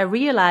that I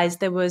realized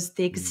there was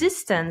the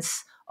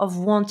existence of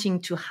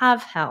wanting to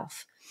have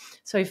health.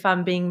 So if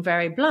I'm being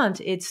very blunt,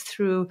 it's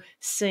through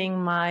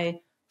seeing my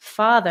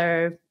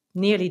father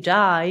nearly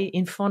die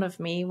in front of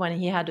me when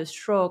he had a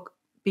stroke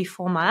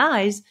before my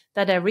eyes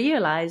that I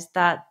realized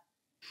that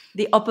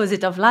the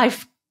opposite of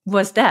life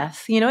was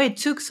death. You know, it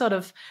took sort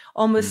of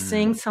almost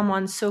seeing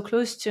someone so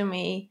close to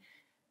me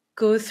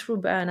go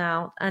through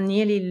burnout and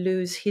nearly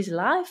lose his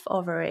life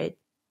over it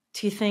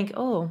to think,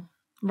 oh,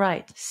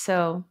 right.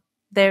 So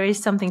there is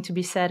something to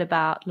be said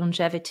about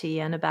longevity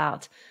and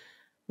about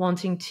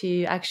wanting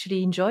to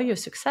actually enjoy your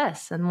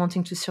success and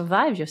wanting to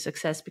survive your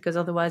success, because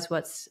otherwise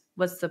what's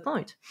the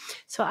point?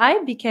 So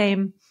I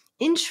became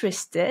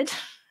interested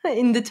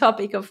in the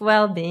topic of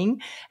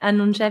well-being and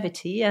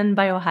longevity and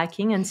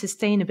biohacking and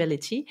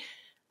sustainability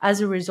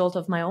as a result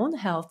of my own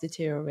health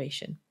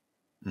deterioration.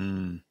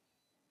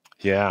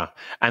 Yeah,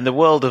 and the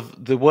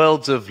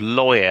worlds of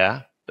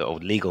lawyer or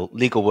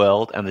legal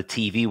world and the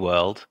TV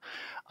world,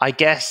 I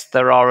guess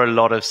there are a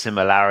lot of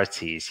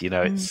similarities. You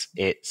know,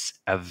 it's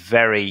a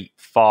very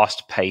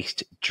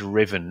fast-paced,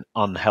 driven,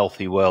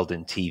 unhealthy world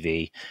in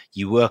TV.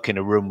 You work in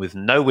a room with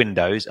no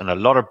windows and a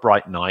lot of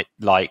bright night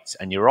lights,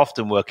 and you're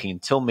often working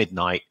until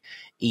midnight,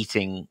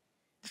 eating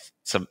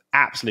some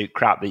absolute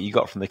crap that you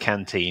got from the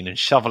canteen and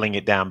shoveling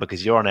it down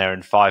because you're on air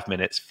in 5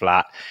 minutes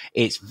flat.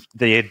 It's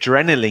the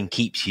adrenaline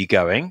keeps you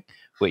going,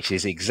 which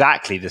is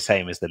exactly the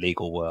same as the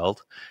legal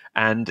world.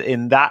 And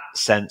in that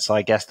sense,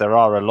 I guess there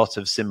are a lot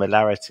of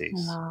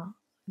similarities. Wow.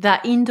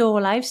 That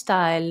indoor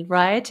lifestyle,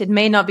 right? It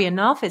may not be an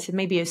office, it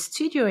may be a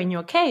studio in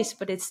your case,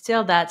 but it's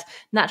still that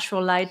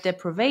natural light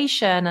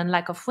deprivation and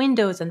lack of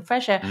windows and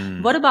fresh air.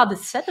 What about the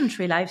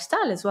sedentary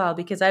lifestyle as well?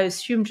 Because I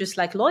assume, just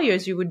like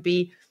lawyers, you would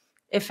be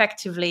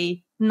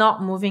effectively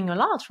not moving a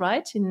lot,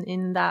 right?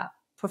 In that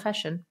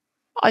profession.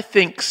 I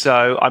think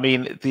so. I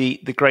mean, the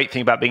great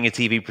thing about being a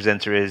TV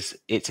presenter is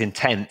it's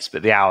intense,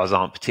 but the hours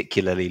aren't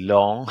particularly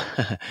long.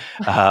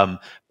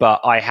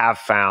 But I have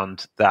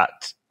found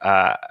that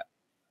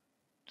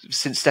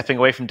since stepping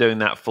away from doing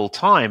that full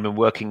time and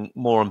working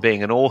more on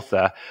being an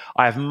author,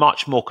 I have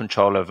much more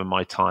control over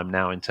my time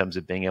now in terms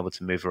of being able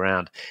to move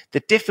around.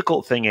 The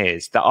difficult thing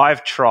is that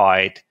I've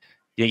tried,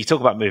 you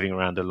talk about moving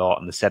around a lot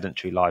and the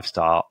sedentary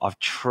lifestyle. I've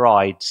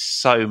tried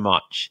so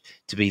much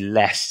to be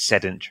less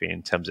sedentary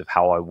in terms of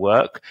how I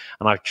work.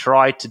 And I've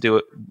tried to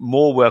do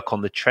more work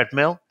on the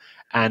treadmill.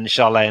 And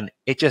Charlène,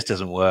 it just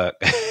doesn't work.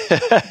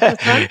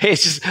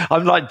 It's just,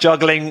 I'm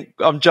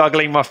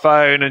juggling my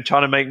phone and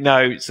trying to make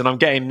notes, and I'm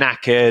getting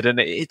knackered. And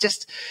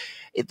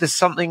there's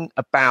something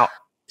about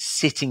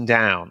sitting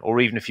down, or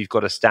even if you've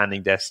got a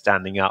standing desk,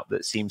 standing up,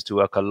 that seems to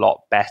work a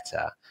lot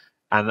better.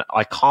 And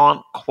I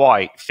can't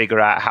quite figure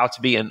out how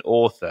to be an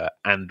author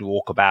and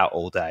walk about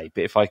all day.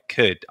 But if I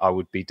could, I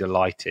would be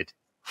delighted.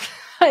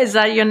 Is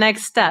that your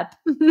next step?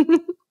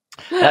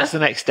 That's the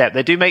next step.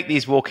 They do make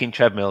these walking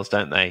treadmills,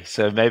 don't they?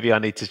 So maybe I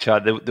need to try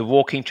the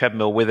walking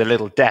treadmill with a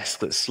little desk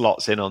that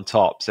slots in on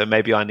top. So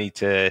maybe I need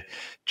to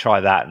try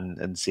that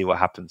and see what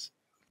happens.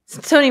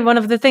 Tony, one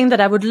of the things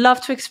that I would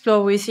love to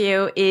explore with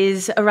you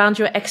is around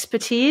your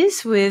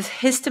expertise with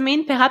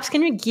histamine. Perhaps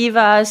can you give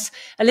us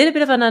a little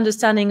bit of an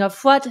understanding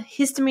of what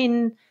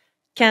histamine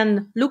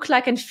can look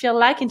like and feel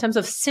like in terms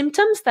of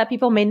symptoms that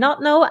people may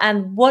not know,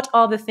 and what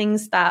are the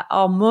things that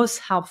are most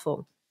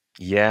helpful?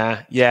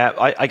 Yeah.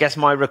 I guess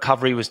my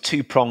recovery was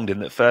two-pronged in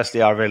that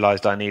firstly, I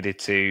realized I needed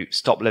to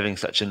stop living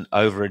such an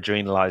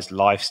over-adrenalized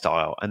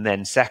lifestyle. And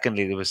then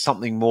secondly, there was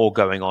something more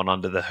going on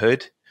under the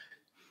hood.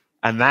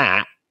 And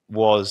that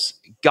was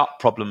gut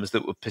problems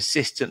that would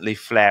persistently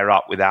flare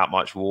up without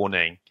much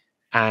warning.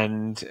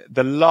 And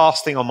the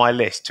last thing on my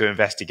list to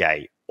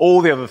investigate, all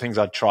the other things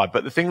I'd tried,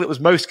 but the thing that was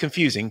most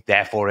confusing,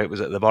 therefore it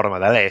was at the bottom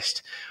of the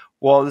list,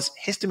 was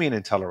histamine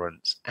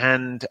intolerance.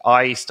 And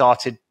I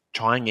started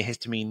trying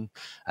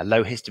a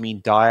low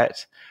histamine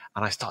diet,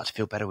 and I started to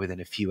feel better within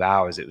a few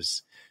hours. It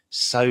was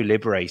so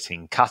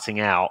liberating,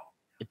 cutting out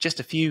just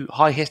a few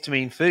high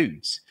histamine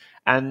foods,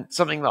 and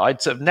something that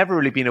I'd sort of never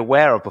really been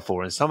aware of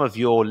before, and some of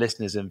your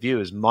listeners and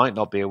viewers might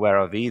not be aware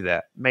of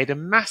either, made a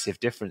massive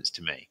difference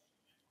to me.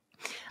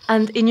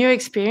 And in your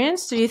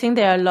experience, do you think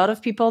there are a lot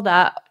of people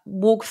that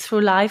walk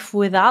through life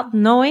without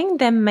knowing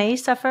they may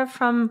suffer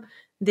from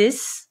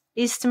this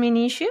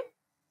histamine issue?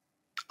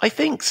 I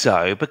think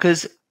so,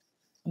 because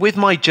with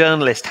my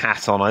journalist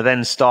hat on, I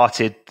then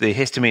started the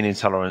histamine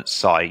intolerance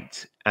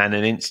site and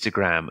an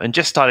Instagram and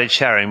just started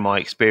sharing my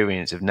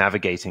experience of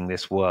navigating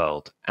this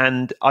world.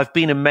 And I've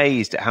been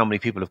amazed at how many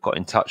people have got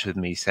in touch with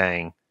me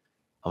saying,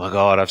 oh my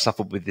God, I've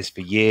suffered with this for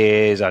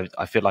years.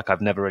 I feel like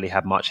I've never really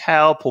had much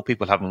help, or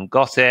people haven't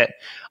got it.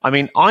 I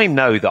mean, I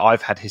know that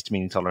I've had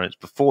histamine intolerance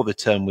before the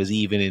term was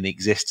even in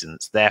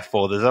existence.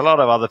 Therefore, there's a lot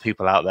of other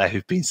people out there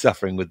who've been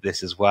suffering with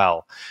this as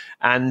well.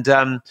 And,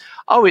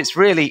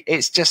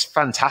 it's just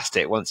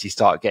fantastic once you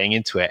start getting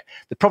into it.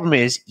 The problem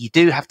is you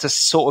do have to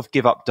sort of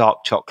give up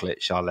dark chocolate,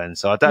 Charlène.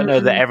 So I don't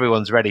know that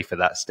everyone's ready for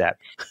that step.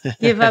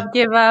 Give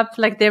up.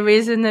 Like there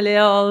isn't a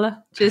little,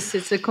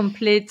 it's a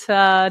complete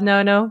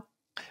no.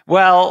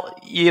 Well,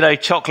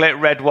 chocolate,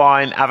 red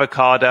wine,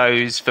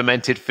 avocados,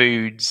 fermented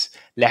foods,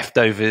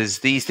 leftovers,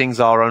 these things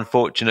are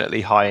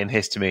unfortunately high in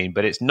histamine,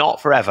 but it's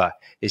not forever.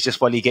 It's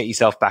just while you get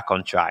yourself back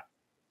on track.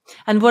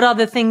 And what are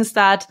the things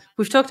that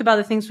we've talked about,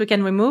 the things we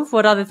can remove?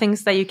 What are the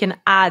things that you can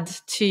add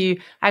to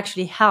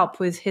actually help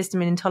with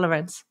histamine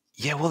intolerance?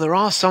 Yeah, well, there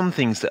are some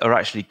things that are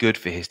actually good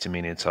for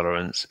histamine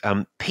intolerance.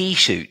 Pea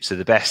shoots are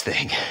the best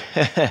thing.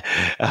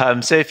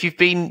 So if you've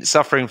been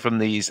suffering from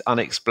these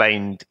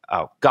unexplained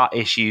gut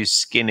issues,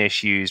 skin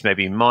issues,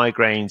 maybe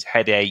migraines,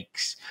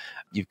 headaches,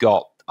 you've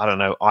got, I don't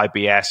know,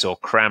 IBS or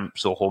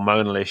cramps or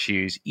hormonal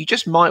issues, you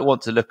just might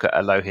want to look at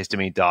a low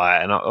histamine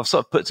diet. And I've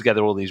sort of put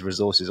together all these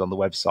resources on the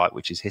website,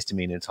 which is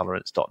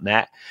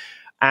histamineintolerance.net.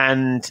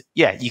 And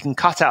yeah, you can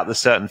cut out the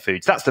certain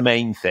foods. That's the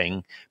main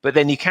thing. But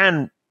then you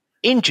can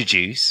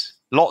introduce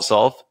lots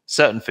of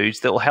certain foods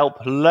that will help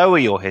lower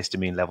your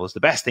histamine levels. The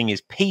best thing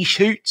is pea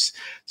shoots.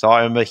 So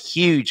I am a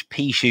huge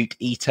pea shoot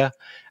eater.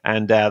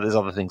 And there's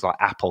other things like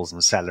apples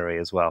and celery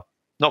as well.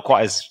 Not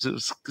quite as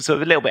sort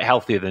of a little bit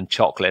healthier than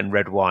chocolate and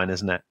red wine,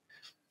 isn't it?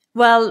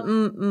 Well,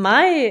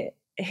 my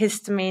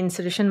histamine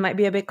solution might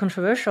be a bit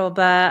controversial,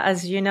 but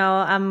as you know,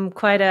 I'm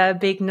quite a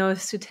big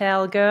nose to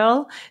tail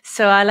girl.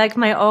 So I like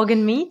my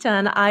organ meat,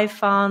 and I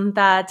found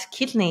that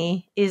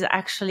kidney is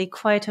actually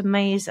quite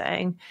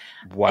amazing.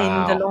 In the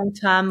Wow. long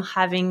term.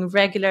 Having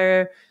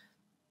regular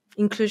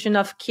inclusion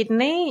of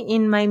kidney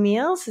in my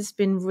meals has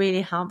been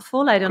really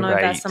helpful. I don't know if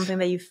that's Great. something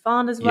that you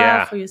found as well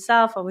Yeah. for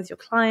yourself or with your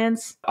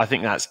clients. I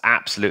think that's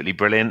absolutely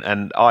brilliant.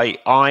 And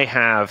I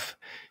have,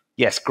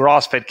 yes,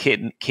 grass-fed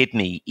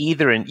kidney,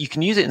 either in, you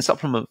can use it in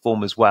supplement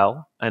form as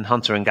well. And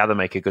Hunter and Gather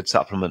make a good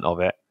supplement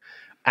of it.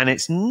 And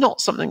it's not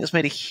something that's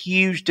made a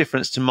huge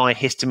difference to my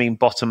histamine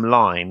bottom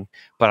line,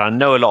 but I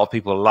know a lot of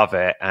people love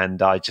it.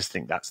 And I just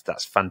think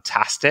that's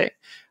fantastic.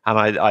 And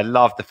I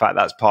love the fact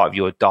that's part of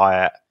your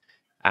diet.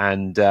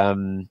 And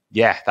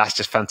yeah, that's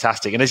just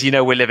fantastic. And as you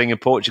know, we're living in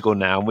Portugal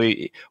now.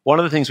 And one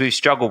of the things we've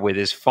struggled with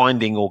is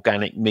finding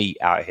organic meat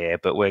out here,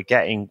 but we're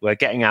getting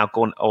our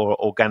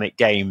organic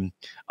game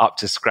up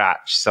to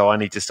scratch. So I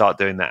need to start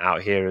doing that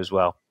out here as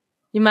well.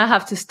 You might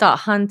have to start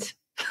hunt.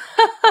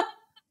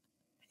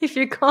 If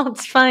you can't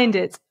find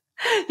it,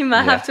 you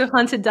might have to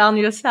hunt it down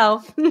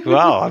yourself.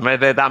 Well,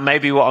 that may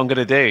be what I'm going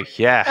to do.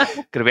 Yeah,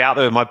 going to be out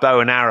there with my bow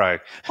and arrow.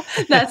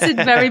 That's it,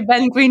 very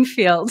Ben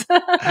Greenfield.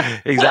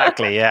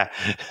 Exactly, yeah.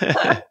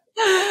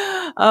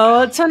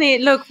 Oh, Tony,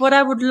 look, what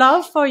I would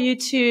love for you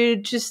to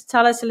just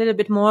tell us a little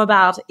bit more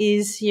about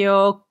is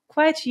your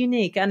quite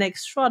unique and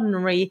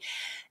extraordinary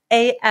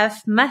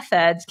AF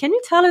method. Can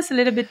you tell us a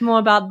little bit more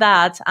about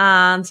that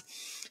and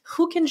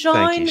who can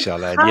join? Thank you,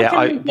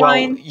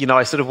 Charlène. Yeah,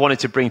 I sort of wanted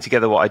to bring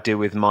together what I do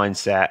with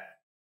mindset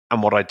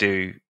and what I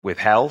do with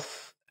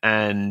health.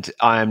 And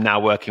I am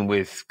now working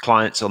with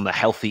clients on the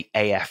healthy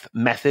AF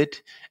method.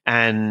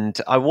 And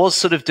I was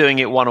sort of doing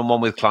it one-on-one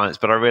with clients,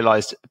 but I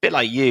realized, a bit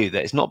like you,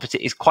 that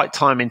it's quite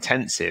time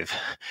intensive.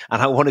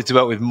 And I wanted to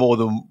work with more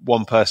than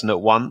one person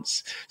at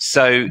once.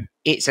 So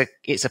it's a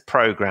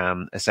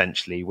program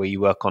essentially where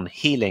you work on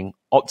healing,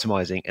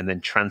 optimizing, and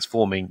then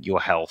transforming your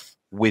health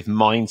with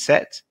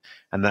mindset.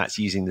 And that's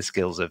using the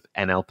skills of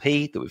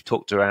NLP that we've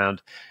talked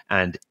around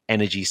and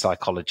energy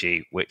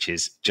psychology, which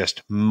is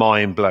just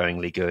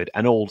mind-blowingly good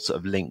and all sort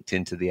of linked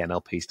into the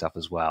NLP stuff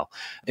as well.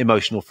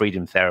 Emotional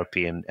freedom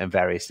therapy and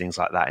various things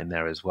like that in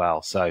there as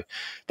well. So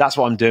that's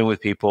what I'm doing with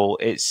people.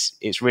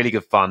 It's really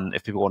good fun.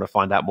 If people want to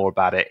find out more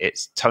about it,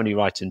 it's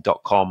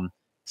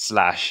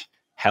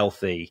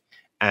tonywrighton.com/healthy.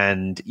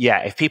 And yeah,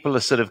 if people are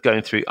sort of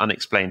going through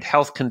unexplained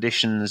health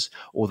conditions,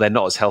 or they're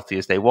not as healthy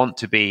as they want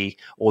to be,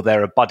 or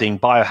they're a budding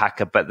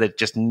biohacker, but they're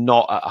just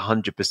not at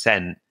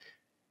 100%,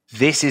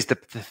 this is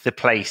the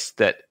place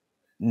that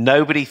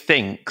nobody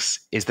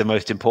thinks is the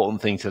most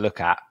important thing to look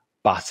at,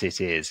 but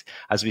it is.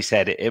 As we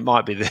said, it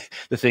might be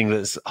the thing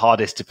that's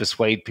hardest to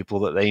persuade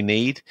people that they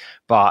need,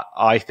 but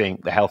I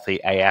think the healthy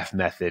AF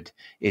method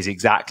is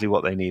exactly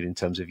what they need in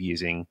terms of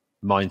using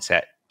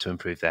mindset to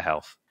improve their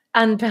health.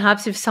 And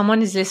perhaps if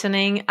someone is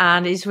listening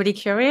and is really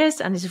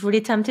curious and is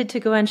really tempted to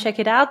go and check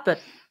it out,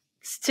 but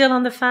still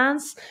on the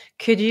fence,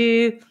 could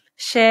you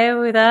share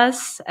with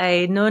us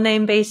a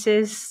no-name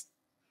basis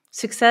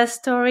success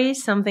story,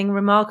 something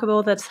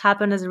remarkable that's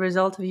happened as a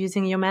result of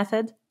using your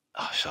method?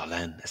 Oh,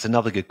 Charlène, that's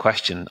another good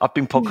question. I've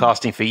been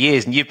podcasting for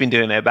years and you've been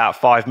doing it about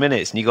 5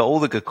 minutes and you got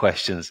all the good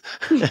questions.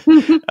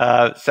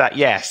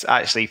 Yes,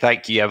 actually,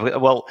 thank you.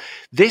 Well,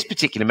 this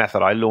particular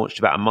method I launched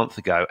about a month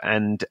ago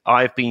and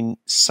I've been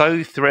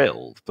so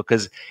thrilled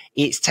because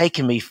it's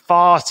taken me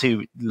far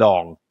too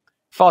long,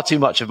 far too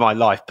much of my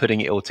life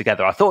putting it all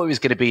together. I thought it was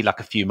going to be like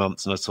a few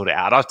months and I'd sort it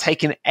out. I've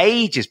taken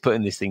ages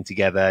putting this thing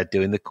together,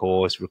 doing the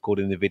course,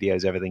 recording the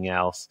videos, everything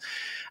else.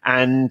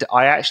 And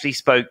I actually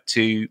spoke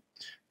to,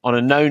 on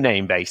a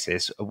no-name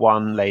basis,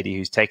 one lady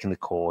who's taken the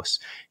course.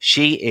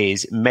 She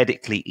is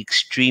medically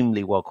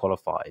extremely well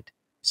qualified.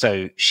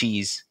 So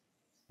she's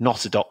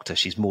not a doctor.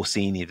 She's more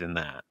senior than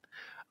that.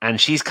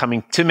 And she's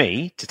coming to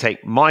me to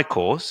take my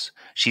course.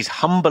 She's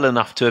humble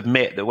enough to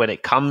admit that when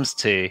it comes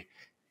to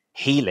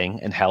healing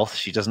and health,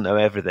 she doesn't know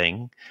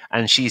everything.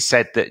 And she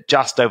said that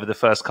just over the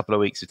first couple of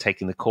weeks of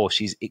taking the course,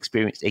 she's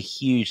experienced a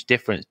huge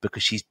difference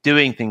because she's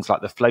doing things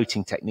like the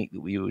floating technique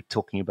that we were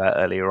talking about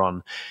earlier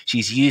on.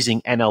 She's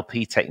using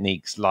NLP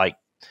techniques like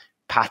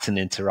pattern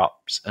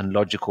interrupts and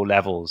logical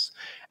levels.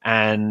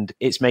 And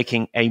it's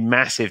making a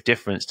massive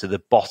difference to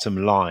the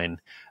bottom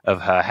line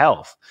of her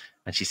health.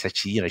 And she said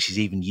she's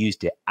even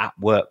used it at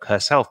work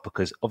herself,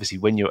 because obviously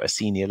when you're at a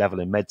senior level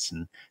in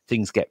medicine,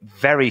 things get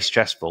very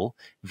stressful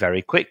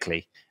very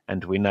quickly.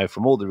 And we know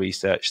from all the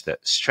research that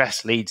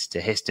stress leads to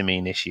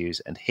histamine issues,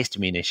 and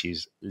histamine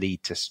issues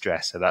lead to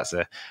stress. So that's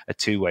a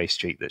two-way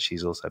street that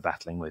she's also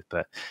battling with.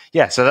 But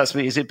yeah, so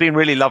it's been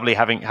really lovely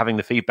having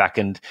the feedback.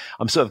 And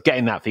I'm sort of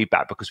getting that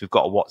feedback because we've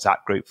got a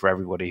WhatsApp group for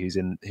everybody who's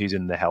in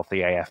the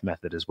Healthy AF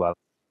method as well.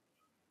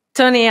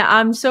 Tony,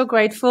 I'm so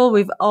grateful.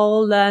 We've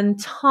all learned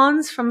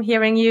tons from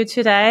hearing you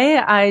today.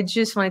 I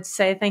just wanted to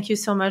say thank you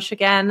so much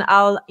again.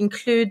 I'll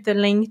include the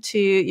link to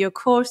your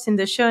course in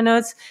the show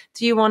notes.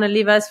 Do you want to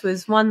leave us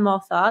with one more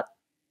thought?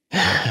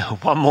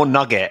 One more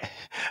nugget.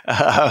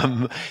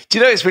 Do you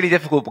know, it's really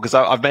difficult because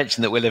I've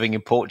mentioned that we're living in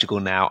Portugal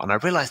now, and I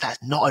realize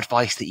that's not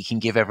advice that you can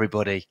give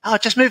everybody. Oh,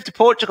 just move to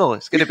Portugal.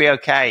 It's going to be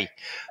okay.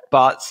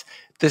 But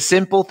the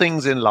simple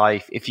things in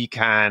life, if you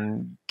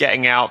can,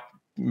 getting out,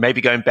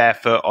 maybe going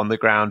barefoot on the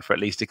ground for at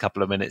least a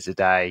couple of minutes a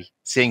day,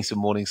 seeing some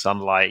morning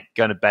sunlight,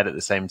 going to bed at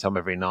the same time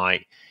every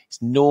night.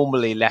 It's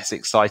normally less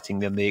exciting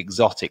than the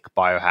exotic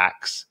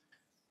biohacks,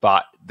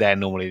 but they're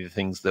normally the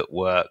things that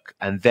work.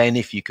 And then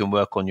if you can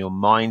work on your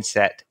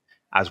mindset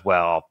as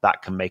well,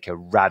 that can make a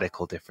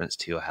radical difference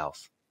to your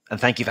health. And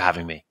thank you for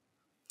having me.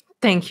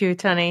 Thank you,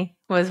 Tony.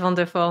 It was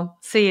wonderful.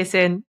 See you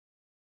soon.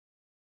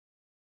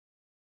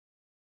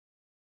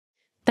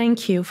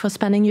 Thank you for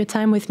spending your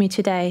time with me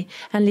today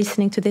and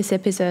listening to this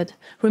episode.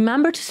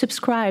 Remember to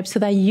subscribe so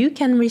that you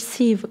can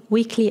receive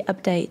weekly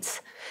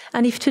updates.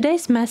 And if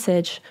today's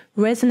message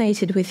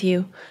resonated with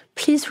you,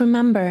 please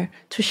remember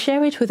to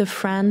share it with a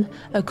friend,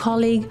 a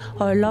colleague,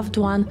 or a loved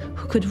one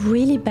who could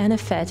really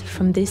benefit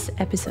from this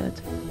episode.